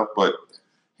type of stuff. But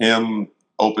him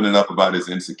opening up about his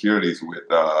insecurities with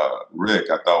Rick,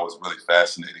 I thought was really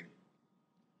fascinating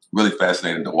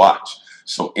to watch.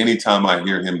 So anytime I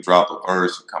hear him drop a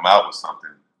verse or come out with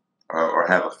something or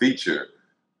have a feature,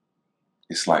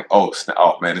 it's like, oh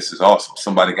man, this is awesome.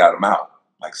 Somebody got him out.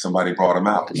 Like, somebody brought him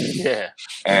out. Yeah.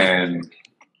 And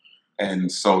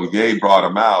so Ye brought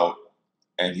him out,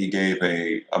 and he gave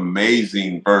a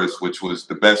amazing verse, which was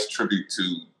the best tribute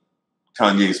to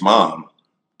Kanye's mom,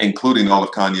 including all of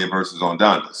Kanye verses on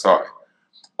Donda. Sorry.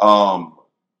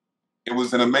 It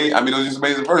was an amazing. I mean, it was just an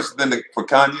amazing verse. Then for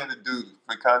Kanye to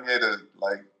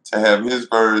have his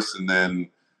verse, and then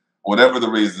whatever the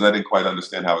reasons, I didn't quite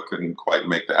understand how it couldn't quite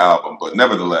make the album. But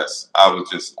nevertheless, I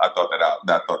thought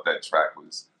that track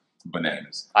was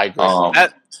bananas. I agree.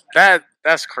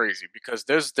 That's crazy, because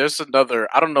there's another.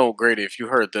 I don't know, Grady, if you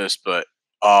heard this, but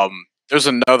there's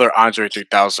another Andre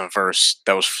 3000 verse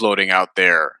that was floating out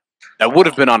there that would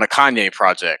have been on a Kanye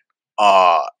project.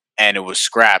 And it was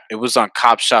scrapped. It was on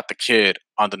Cop Shot the Kid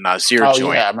on the Nasir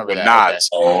joint I remember with that. Nas.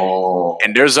 Okay. Oh.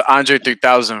 And there's an Andre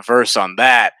 3000 verse on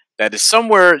that is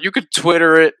somewhere. You could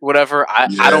Twitter it, whatever. I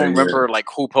don't remember like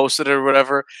who posted it or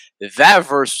whatever. That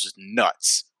verse was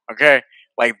nuts. Okay,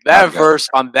 like that verse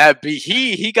on that beat,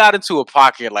 he got into a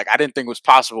pocket like I didn't think was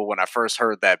possible when I first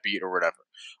heard that beat or whatever.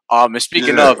 And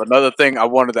speaking of, another thing I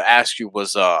wanted to ask you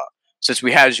was since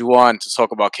we had you on to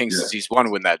talk about King's Disease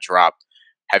 1 when that dropped,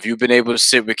 have you been able to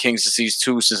sit with King's Disease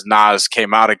 2 since Nas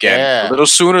came out again? A little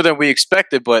sooner than we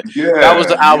expected, but that was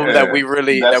the album that we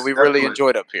really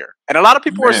enjoyed up here. And a lot of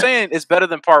people were saying it's better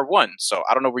than Part 1. So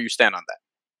I don't know where you stand on that.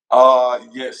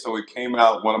 So it came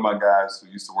out. One of my guys who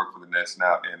used to work for the Nets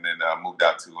now, and then moved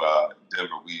out to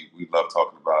Denver. We love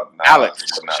talking about Nas. Alex.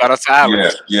 Shout out to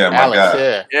Alex. Yeah, my Alex,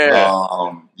 guy.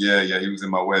 Yeah. He was in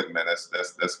my wedding, man.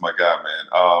 That's my guy, man.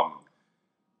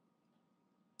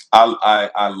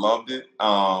 I loved it.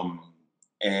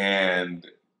 And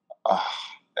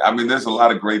I mean, there's a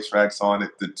lot of great tracks on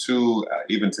it. The two,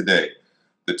 even today,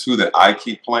 the two that I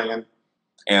keep playing,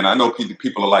 and I know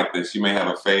people are like this. You may have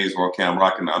a phase where, okay,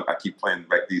 I keep playing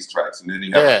back these tracks, and then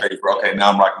you have a phase where, okay,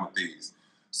 now I'm rocking with these.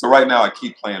 So right now I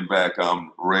keep playing back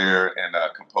Rare and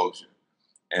Composure,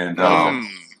 and I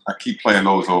keep playing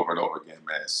those over and over again,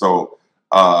 man. So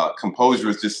Composure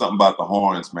is just something about the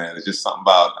horns, man. It's just something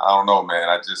about, I don't know, man.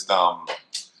 I just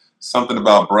something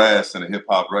about brass and a hip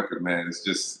hop record, man. It's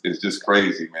just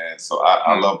crazy, man. So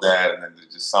I love that, and then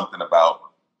there's just something about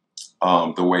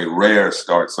the way Rare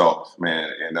starts off,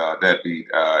 man, and that beat.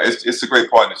 It's a great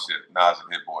partnership, Nas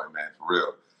and Hit Boy, man, for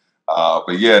real.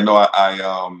 But yeah, no, I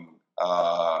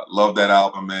love that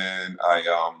album, man.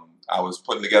 I was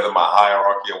putting together my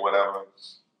hierarchy or whatever,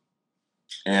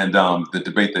 and the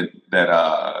debate that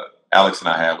Alex and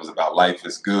I had was about Life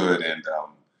is Good and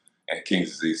King's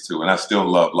Disease 2, and I still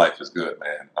love Life is Good,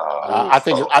 man. I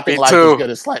think Life is Good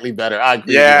is slightly better. I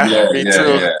agree. Me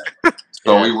too.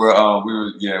 So we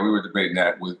were debating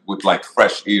that with like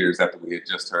fresh ears after we had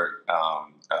just heard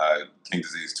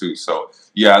King's Disease 2. So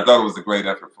yeah, I thought it was a great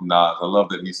effort from Nas. I love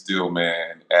that he still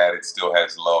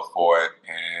has love for it,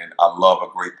 and I love a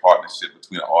great partnership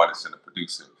between an artist and a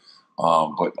producer.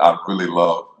 But I really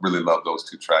love those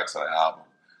two tracks on the album.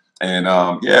 And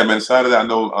man, aside of that, I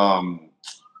know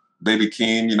Baby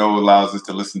Keem, allows us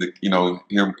to listen to,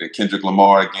 hear Kendrick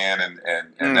Lamar again,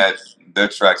 and that their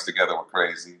tracks together were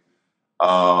crazy.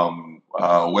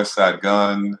 West Side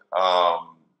Gun,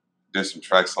 there's some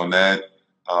tracks on that.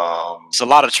 There's a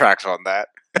lot of tracks on that.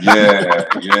 Yeah.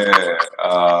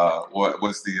 What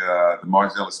was the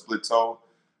Margiela Split Toe?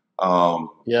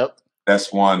 Yep.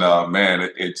 That's one, man.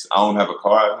 It's I don't have a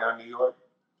car out here in New York,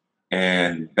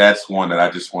 and that's one that I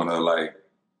just want to like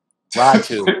ride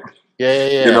to.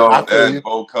 Yeah. That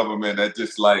bold cover, man. That's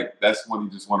one you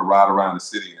just want to ride around the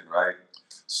city in, right?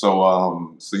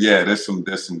 So yeah, there's some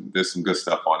good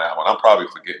stuff on that one. I'm probably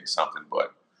forgetting something,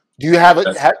 but do you have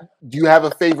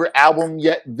a favorite album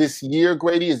yet this year,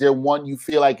 Grady? Is there one you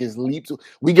feel like is leaps?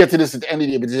 We get to this at the end of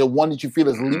the year, but is there one that you feel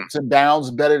is leaps and bounds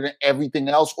better than everything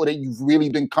else, or that you've really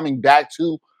been coming back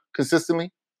to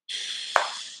consistently?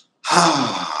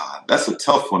 That's a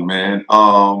tough one, man.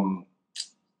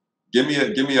 Give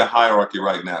me a hierarchy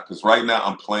right now, because right now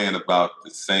I'm playing about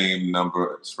the same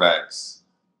number of tracks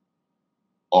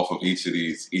off of each of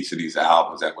these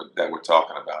albums that we're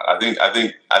talking about. I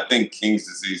think King's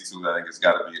Disease 2, I think it's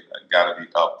gotta be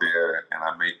up there, and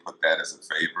I may put that as a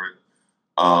favorite.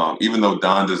 Even though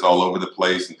Donda's all over the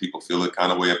place and people feel the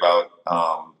kind of way about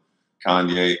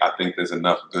Kanye, I think there's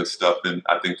enough good stuff in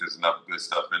there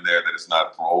that it's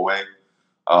not a throwaway.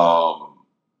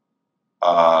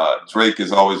 Drake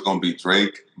is always going to be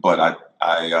Drake, but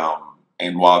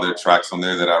and while there are tracks on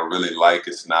there that I really like,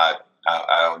 it's not.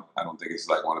 I don't think it's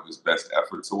like one of his best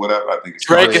efforts or whatever. I think it's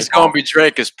Drake is going to be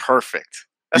Drake is perfect.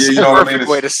 That's the perfect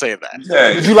way to say that.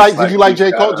 Yeah, did you like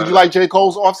J. Cole? Did you like J.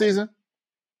 Cole's offseason?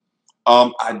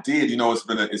 I did.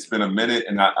 It's been a minute,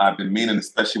 and I've been meaning,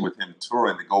 especially with him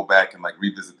touring, to go back and like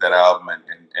revisit that album and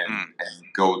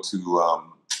go to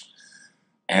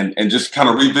and just kind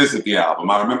of revisit the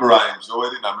album. I remember I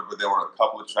enjoyed it. And I remember there were a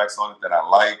couple of tracks on it that I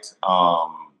liked,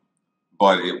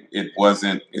 but it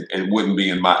wouldn't be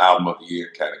in my album of the year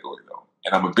category though.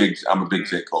 And I'm a big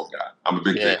J. Cole guy.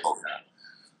 J. Cole guy.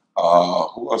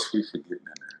 Who else we forgetting in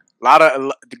there? A lot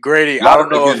of Grady. I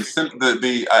don't know. Again,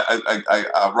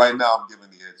 I right now I'm giving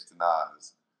the edge to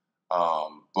Nas,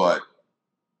 but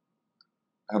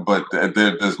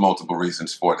there's multiple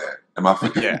reasons for that. Am I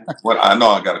forgetting? Yeah. Well, I know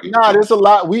I got to be. Nah, there's a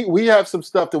lot. We have some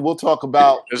stuff that we'll talk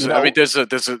about. There's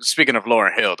a speaking of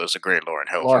Lauryn Hill, there's a great Lauryn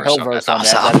Hill verse on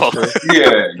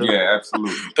that. Yeah,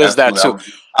 absolutely. There's that too.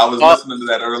 I was listening to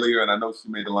that earlier, and I know she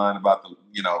made a line about the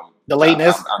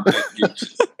lateness.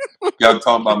 Y'all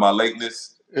talking about my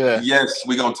lateness. Yeah. Yes,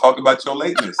 we're gonna talk about your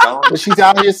lateness. But she's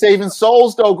out here saving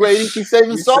souls, though, Grady. She's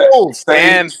saving souls.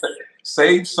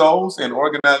 Save souls and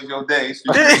organize your day.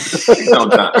 So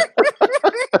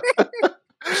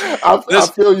I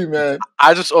feel you, man.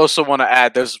 I just also want to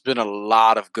add, there's been a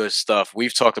lot of good stuff.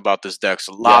 We've talked about this, Dex.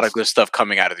 A lot of good stuff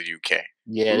coming out of the UK.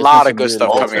 Yeah, a lot of good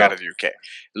stuff coming out of the UK.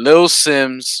 Lil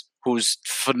Sims, who's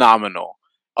phenomenal,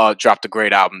 dropped a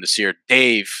great album this year.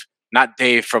 Dave. Not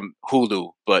Dave from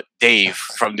Hulu, but Dave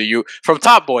from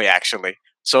Top Boy, actually.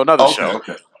 So another show.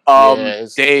 Okay.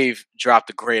 Dave dropped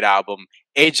a great album.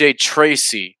 AJ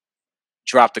Tracy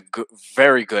dropped a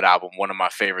very good album. One of my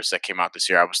favorites that came out this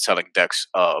year. I was telling Dex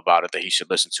about it, that he should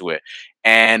listen to it.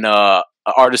 And an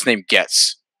artist named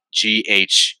Getz,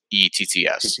 Ghettetts.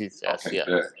 Okay,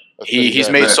 yeah. He's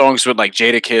made songs with like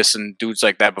Jadakiss and dudes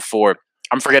like that before.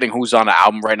 I'm forgetting who's on the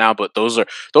album right now, but those are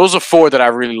four that I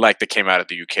really like that came out of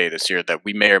the UK this year that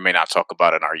we may or may not talk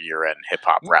about in our year-end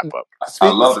hip-hop wrap-up. I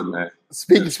love it, man.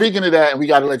 Speaking of that, and we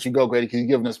got to let you go, Grady, because you're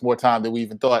giving us more time than we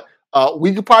even thought.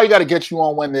 We probably got to get you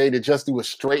on one day to just do a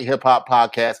straight hip-hop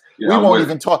podcast. Yeah, we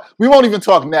won't even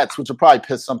talk Nets, which will probably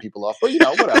piss some people off. But,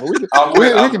 whatever. We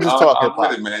can just talk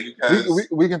hip-hop.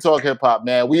 We can talk hip-hop,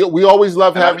 man. We always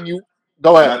love having you.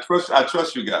 Go ahead. I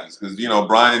trust you guys because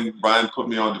Brian put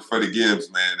me on to Freddie Gibbs,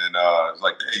 man, and it's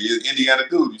like, hey, you're an Indiana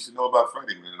dude, you should know about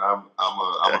Freddie, man. And I'm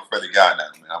a Freddie guy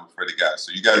now, man. I'm a Freddie guy.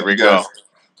 So you guys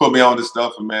put me on this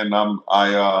stuff, and man,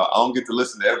 I don't get to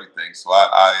listen to everything, so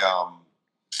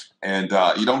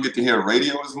you don't get to hear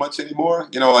radio as much anymore.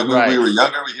 Like when we were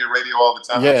younger, we hear radio all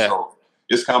the time. Yeah. So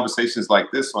it's conversations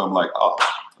like this where I'm like, oh,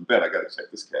 I bet I got to check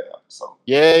this cat out. So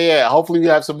yeah. Hopefully we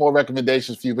have some more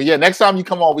recommendations for you. But yeah, next time you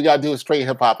come on, we gotta do a straight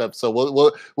hip hop episode.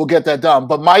 We'll get that done.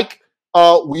 But Mike,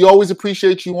 we always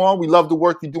appreciate you on. We love the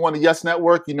work you do on the Yes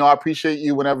Network. I appreciate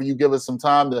you whenever you give us some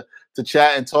time to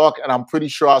chat and talk. And I'm pretty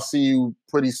sure I'll see you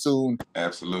pretty soon.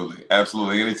 Absolutely.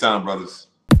 Anytime, brothers.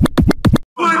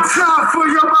 One time for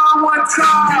your mind, one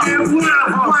time.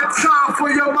 One time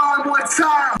for your mind, one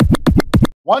time.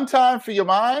 One time for your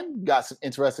mind. Got some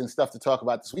interesting stuff to talk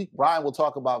about this week. Brian will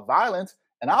talk about violence,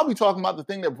 and I'll be talking about the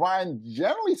thing that Brian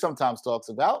generally sometimes talks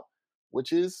about,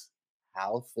 which is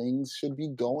how things should be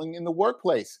going in the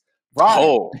workplace.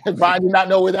 Brian did not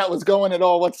know where that was going at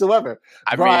all whatsoever.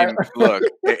 I mean, look,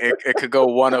 it could go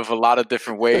one of a lot of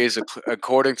different ways.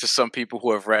 According to some people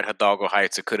who have read Hidalgo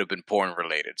Heights, it could have been porn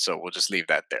related. So we'll just leave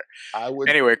that there.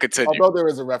 Anyway, continue. Although there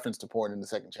is a reference to porn in the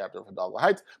second chapter of Hidalgo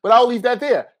Heights, but I'll leave that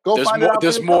there. Find it out.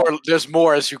 There's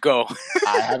more as you go.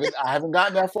 I haven't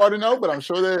gotten that far to know, but I'm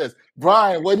sure there is.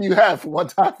 Brian, what do you have for one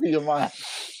time for your mind?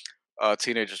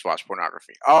 Teenagers watch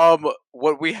pornography.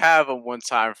 What we have on One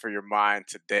Time for Your Mind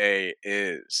today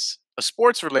is a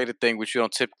sports-related thing, which we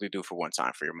don't typically do for One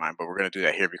Time for Your Mind, but we're going to do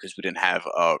that here because we didn't have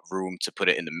room to put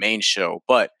it in the main show.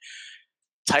 But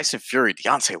Tyson Fury,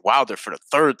 Deontay Wilder for the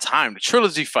third time, the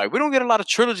trilogy fight. We don't get a lot of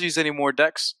trilogies anymore,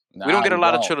 Dex. We don't get a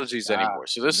lot of trilogies anymore.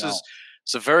 So it's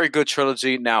a very good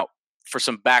trilogy. Now, for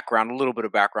some background, a little bit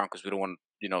of background, because we don't want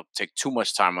to take too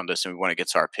much time on this, and we want to get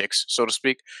to our picks, so to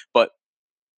speak. But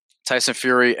Tyson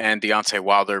Fury and Deontay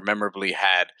Wilder memorably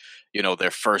had,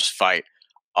 their first fight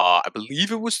I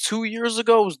believe it was 2 years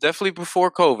ago. It was definitely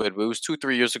before COVID, but it was 2,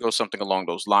 3 years ago, something along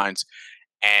those lines.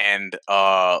 And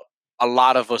a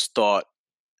lot of us thought.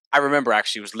 I remember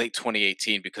actually it was late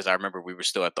 2018 because I remember we were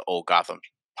still at the old Gotham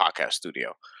podcast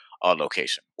studio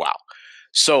location. Wow.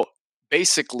 So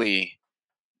basically,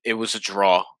 it was a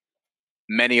draw.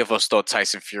 Many of us thought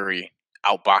Tyson Fury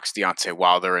outboxed Deontay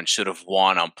Wilder and should have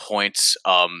won on points,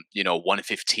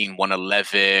 115,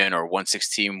 111, or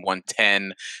 116,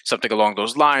 110, something along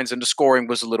those lines. And the scoring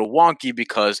was a little wonky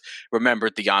because, remember,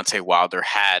 Deontay Wilder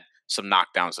had some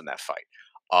knockdowns in that fight.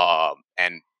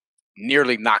 And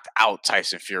nearly knocked out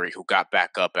Tyson Fury, who got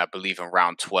back up, I believe, in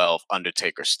round 12,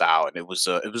 Undertaker style, and it was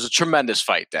a tremendous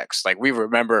fight, Dex. Like, we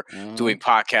remember doing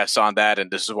podcasts on that,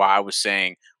 and this is why I was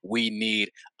saying we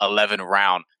need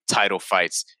 11-round title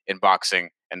fights in boxing,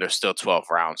 and there's still 12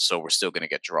 rounds, so we're still going to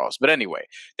get draws. But anyway,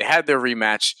 they had their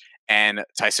rematch, and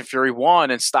Tyson Fury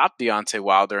won and stopped Deontay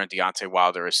Wilder, and Deontay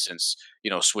Wilder has since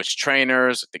switched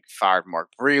trainers. I think fired Mark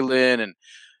Breland, and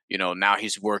now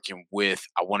he's working with,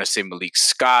 I want to say, Malik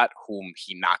Scott, whom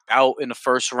he knocked out in the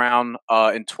first round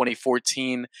in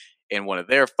 2014 in one of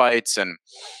their fights. And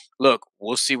look,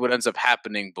 we'll see what ends up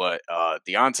happening. But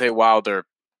Deontay Wilder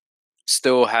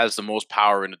still has the most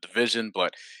power in the division,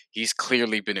 but he's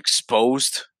clearly been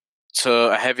exposed to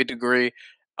a heavy degree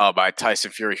by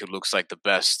Tyson Fury, who looks like the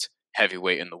best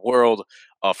heavyweight in the world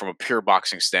from a pure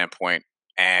boxing standpoint.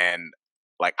 And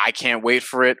I can't wait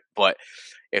for it, but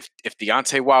if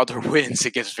Deontay Wilder wins,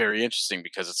 it gets very interesting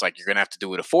because it's like you're going to have to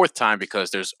do it a fourth time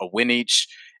because there's a win each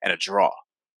and a draw.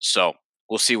 So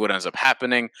we'll see what ends up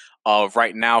happening.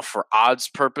 Right now, for odds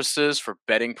purposes, for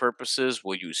betting purposes,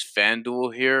 we'll use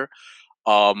FanDuel here.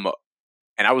 And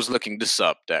I was looking this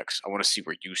up, Dex. I want to see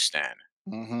where you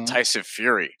stand. Tyson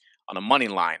Fury on the money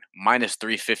line, minus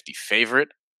 350 favorite.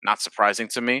 Not surprising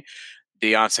to me.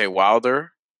 Deontay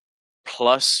Wilder,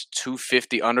 plus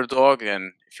 250 underdog,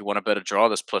 and if you want to bet a draw,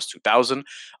 that's plus 2,000.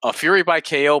 Fury by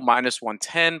KO minus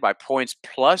 110, by points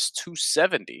plus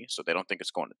 270, so they don't think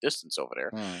it's going the distance over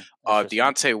there.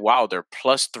 Deontay Wilder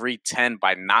plus 310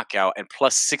 by knockout and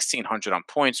plus 1,600 on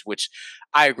points, which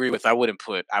I agree with. I would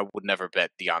never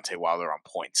bet Deontay Wilder on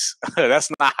points. That's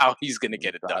not how he's going to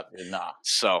get it done. Nah.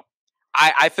 So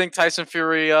I think Tyson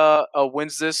Fury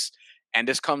wins this, and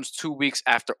this comes 2 weeks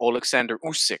after Alexander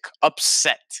Usyk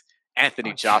upset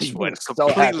Anthony Joshua and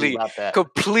completely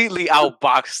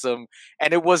outboxed him,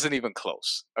 and it wasn't even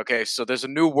close. Okay, so there's a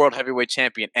new world heavyweight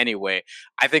champion anyway.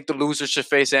 I think the loser should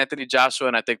face Anthony Joshua,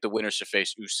 and I think the winner should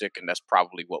face Usyk, and that's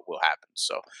probably what will happen.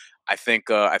 So I think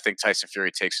Tyson Fury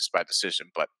takes this by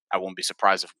decision, but I won't be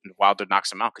surprised if Wilder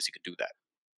knocks him out because he could do that.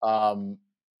 I'm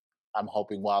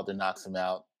hoping Wilder knocks him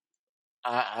out.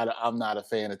 I'm not a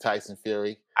fan of Tyson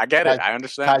Fury. I get it. I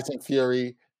understand. Tyson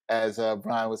Fury, as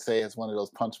Brian would say, is one of those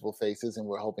punchable faces, and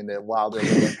we're hoping that Wilder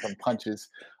will get some punches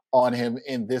on him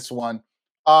in this one.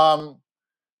 But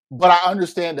I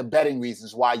understand the betting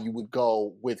reasons why you would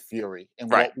go with Fury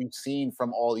and what we've seen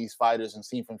from all these fighters and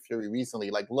seen from Fury recently.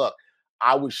 Like, look,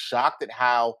 I was shocked at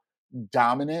how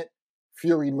dominant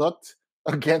Fury looked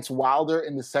against Wilder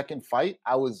in the second fight.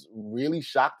 I was really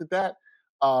shocked at that.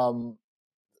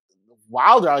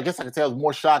 Wilder, I guess I could say I was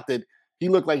more shocked that he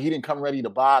looked like he didn't come ready to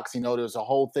box. There's a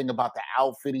whole thing about the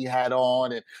outfit he had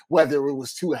on and whether it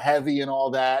was too heavy and all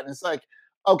that. And it's like,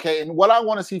 okay, and what I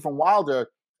want to see from Wilder,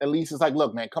 at least, is like,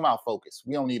 look, man, come out focused.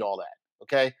 We don't need all that,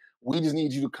 okay? We just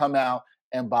need you to come out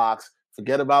and box.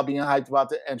 Forget about being hyped about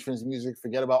the entrance music.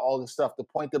 Forget about all this stuff. The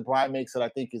point that Brian makes that I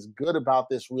think is good about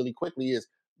this really quickly is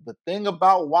the thing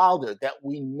about Wilder that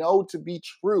we know to be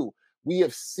true. We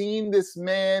have seen this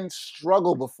man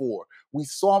struggle before. We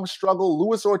saw him struggle.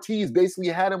 Luis Ortiz basically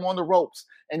had him on the ropes,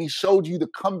 and he showed you the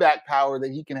comeback power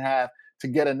that he can have to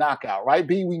get a knockout, right,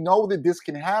 B? We know that this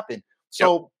can happen.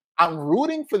 So I'm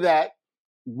rooting for that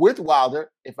with Wilder.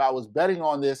 If I was betting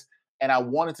on this and I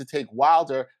wanted to take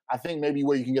Wilder, I think maybe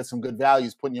where you can get some good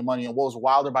values putting your money on. What was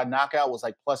Wilder by knockout? Was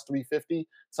like plus 350,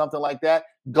 something like that.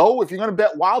 Go, if you're going to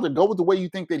bet Wilder, go with the way you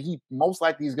think that he most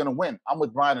likely is going to win. I'm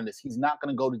with Brian on this. He's not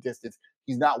going to go the distance.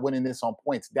 He's not winning this on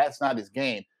points. That's not his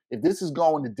game. If this is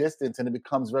going the distance and it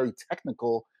becomes very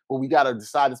technical, where we got to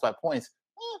decide this by points,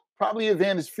 probably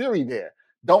advantage Fury there.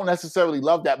 Don't necessarily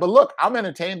love that. But look, I'm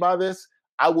entertained by this.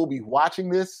 I will be watching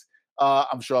this.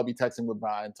 I'm sure I'll be texting with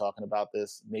Brian talking about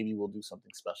this. Maybe we'll do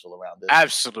something special around this.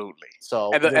 Absolutely.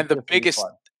 So, and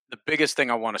the the biggest thing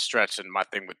I want to stretch and my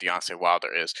thing with Deontay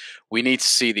Wilder is we need to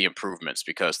see the improvements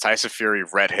because Tyson Fury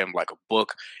read him like a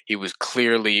book. He was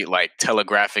clearly like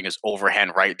telegraphing his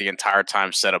overhand right the entire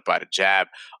time, set up by the jab.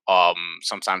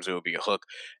 Sometimes it would be a hook.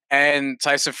 And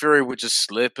Tyson Fury would just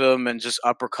slip him and just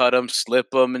uppercut him,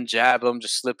 slip him and jab him,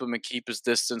 just slip him and keep his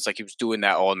distance. Like he was doing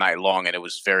that all night long, and it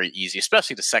was very easy,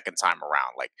 especially the second time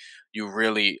around. Like you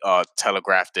really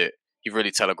telegraphed it. He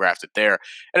really telegraphed it there.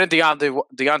 And then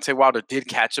Deontay Wilder did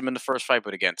catch him in the first fight,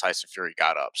 but again, Tyson Fury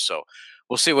got up. So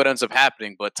we'll see what ends up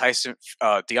happening. But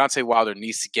Deontay Wilder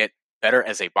needs to get better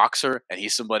as a boxer, and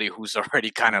he's somebody who's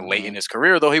already kind of late in his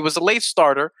career, though he was a late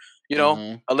starter. You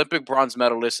know, Olympic bronze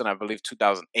medalist in I believe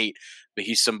 2008, but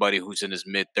he's somebody who's in his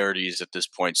mid 30s at this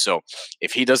point. So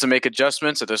if he doesn't make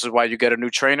adjustments, and this is why you get a new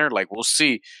trainer, like we'll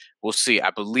see.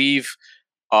 I believe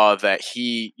that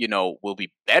he, will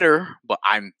be better, but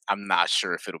I'm not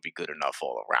sure if it'll be good enough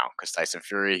all around because Tyson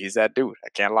Fury, he's that dude. I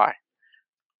can't lie.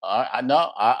 I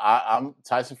know. I'm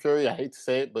Tyson Fury. I hate to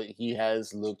say it, but he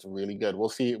has looked really good. We'll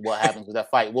see what happens with that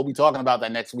fight. We'll be talking about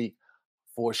that next week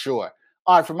for sure.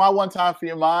 All right, for my one time for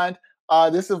your mind,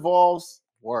 this involves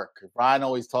work. Brian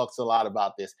always talks a lot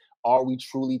about this. Are we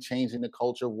truly changing the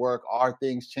culture of work? Are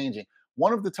things changing?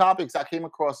 One of the topics I came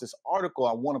across this article.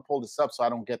 I want to pull this up so I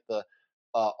don't get the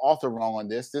author wrong on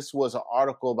this. This was an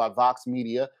article by Vox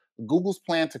Media. Google's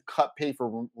plan to cut pay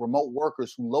for remote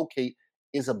workers who locate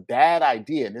is a bad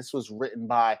idea. And this was written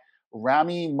by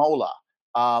Rami Mola.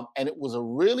 And it was a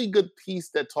really good piece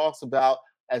that talks about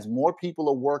as more people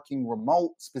are working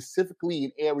remote, specifically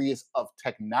in areas of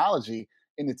technology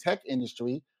in the tech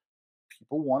industry,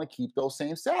 people want to keep those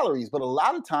same salaries. But a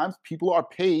lot of times people are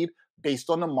paid based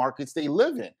on the markets they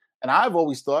live in. And I've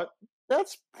always thought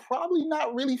that's probably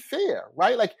not really fair,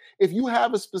 right? Like if you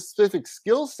have a specific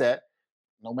skill set,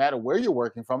 no matter where you're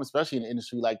working from, especially in an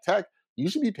industry like tech, you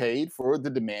should be paid for the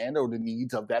demand or the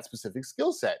needs of that specific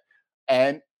skill set.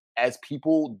 And as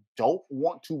people don't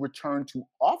want to return to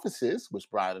offices,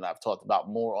 which Brian and I've talked about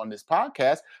more on this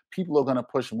podcast, people are going to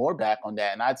push more back on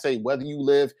that. And I'd say whether you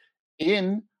live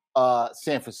in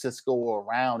San Francisco or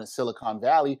around in Silicon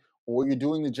Valley, or you're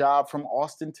doing the job from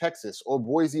Austin, Texas, or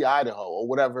Boise, Idaho, or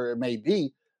whatever it may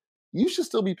be, you should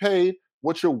still be paid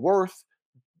what you're worth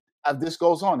as this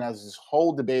goes on. There's this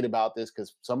whole debate about this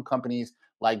because some companies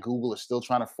like Google are still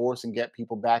trying to force and get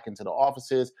people back into the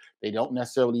offices. They don't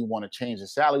necessarily want to change the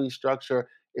salary structure.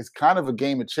 It's kind of a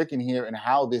game of chicken here and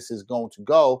how this is going to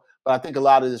go. But I think a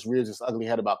lot of this rears its ugly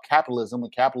head about capitalism,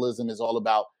 and capitalism is all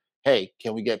about, hey,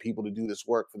 can we get people to do this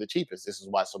work for the cheapest? This is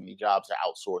why so many jobs are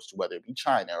outsourced to whether it be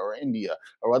China or India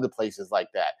or other places like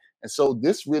that. And so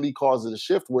this really causes a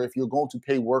shift where if you're going to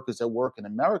pay workers that work in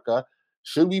America,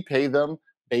 should we pay them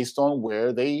based on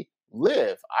where they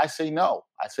live? I say no.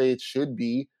 I say it should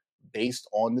be based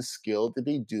on the skill that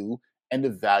they do and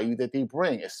the value that they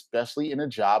bring, especially in a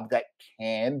job that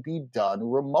can be done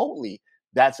remotely.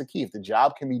 That's the key. If the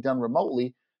job can be done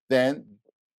remotely, then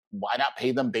why not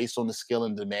pay them based on the skill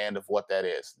and demand of what that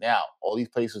is? Now, all these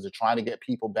places are trying to get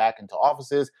people back into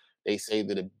offices. They say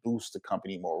that it boosts the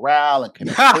company morale and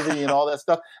connectivity and all that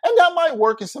stuff. And that might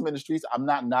work in some industries. I'm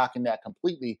not knocking that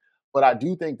completely. But I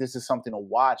do think this is something to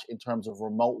watch in terms of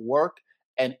remote work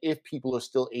and if people are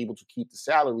still able to keep the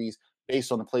salaries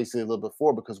based on the places they lived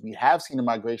before, because we have seen a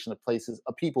migration of places,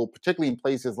 of people, particularly in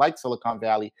places like Silicon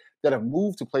Valley, that have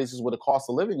moved to places where the cost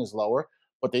of living is lower,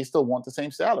 but they still want the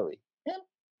same salary. And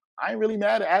I ain't really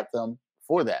mad at them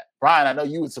for that. Brian, I know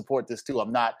you would support this too.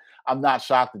 I'm not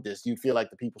shocked at this. You feel like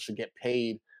the people should get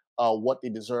paid what they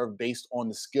deserve based on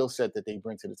the skill set that they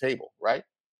bring to the table, right?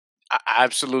 I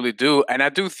absolutely do. And I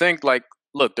do think like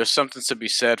look, there's something to be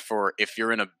said for if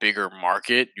you're in a bigger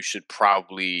market, you should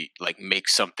probably like make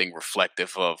something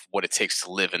reflective of what it takes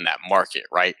to live in that market,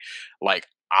 right? Like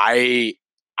I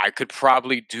could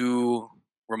probably do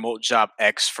remote job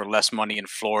X for less money in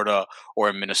Florida or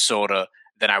in Minnesota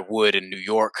than I would in New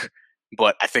York.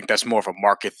 But I think that's more of a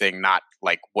market thing, not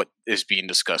like what is being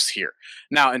discussed here.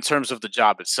 Now, in terms of the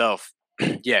job itself,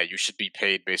 yeah, you should be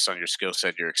paid based on your skill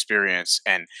set, your experience,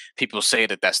 and people say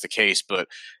that that's the case, but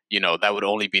that would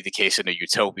only be the case in a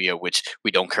utopia, which we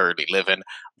don't currently live in.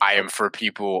 I am for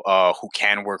people who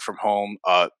can work from home,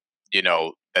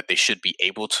 that they should be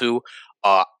able to.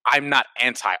 I'm not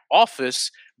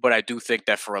anti-office, but I do think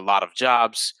that for a lot of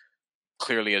jobs,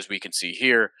 clearly as we can see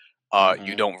here,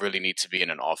 you don't really need to be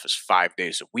in an office 5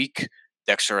 days a week.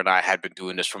 Dexter and I had been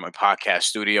doing this from a podcast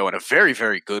studio, and a very,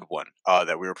 very good one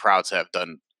that we were proud to have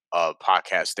done a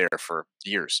podcast there for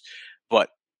years. But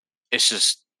it's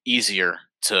just easier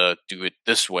to do it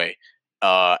this way.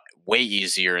 Way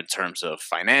easier in terms of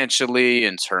financially,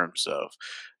 in terms of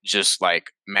just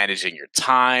like managing your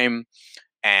time,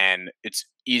 and it's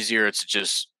easier to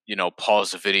just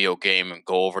pause the video game and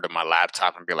go over to my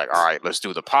laptop and be like, all right, let's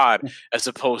do the pod, as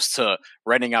opposed to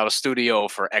renting out a studio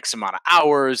for X amount of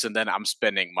hours, and then I'm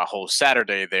spending my whole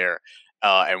Saturday there,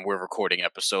 and we're recording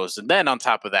episodes, and then on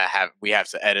top of that, we have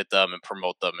to edit them and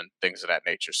promote them and things of that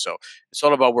nature. So it's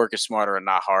all about working smarter and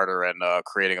not harder, and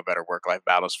creating a better work-life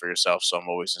balance for yourself. So I'm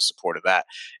always in support of that.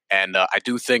 And I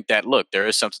do think that, look, there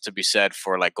is something to be said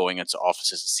for like going into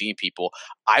offices and seeing people.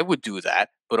 I would do that,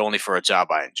 but only for a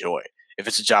job I enjoy. If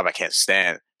it's a job I can't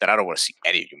stand, then I don't want to see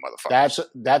any of you motherfuckers.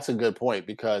 That's a good point,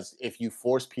 because if you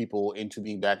force people into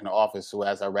being back in the office, so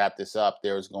as I wrap this up,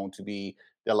 there's going to be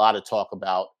a lot of talk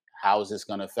about how is this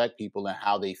going to affect people and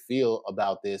how they feel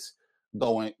about this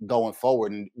going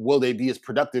forward, and will they be as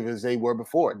productive as they were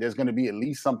before? There's going to be at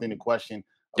least something to question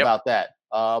about that.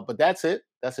 But that's it.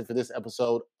 That's it for this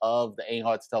episode of the Ain't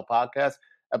Hard to Tell podcast,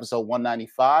 episode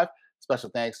 195. Special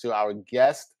thanks to our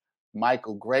guest,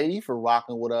 Michael Grady, for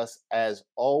rocking with us as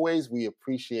always. We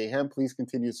appreciate him. Please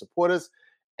continue to support us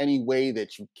any way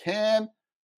that you can.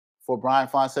 For Brian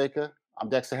Fonseca, I'm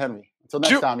Dexter Henry. Until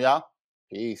next time, y'all.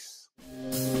 Peace.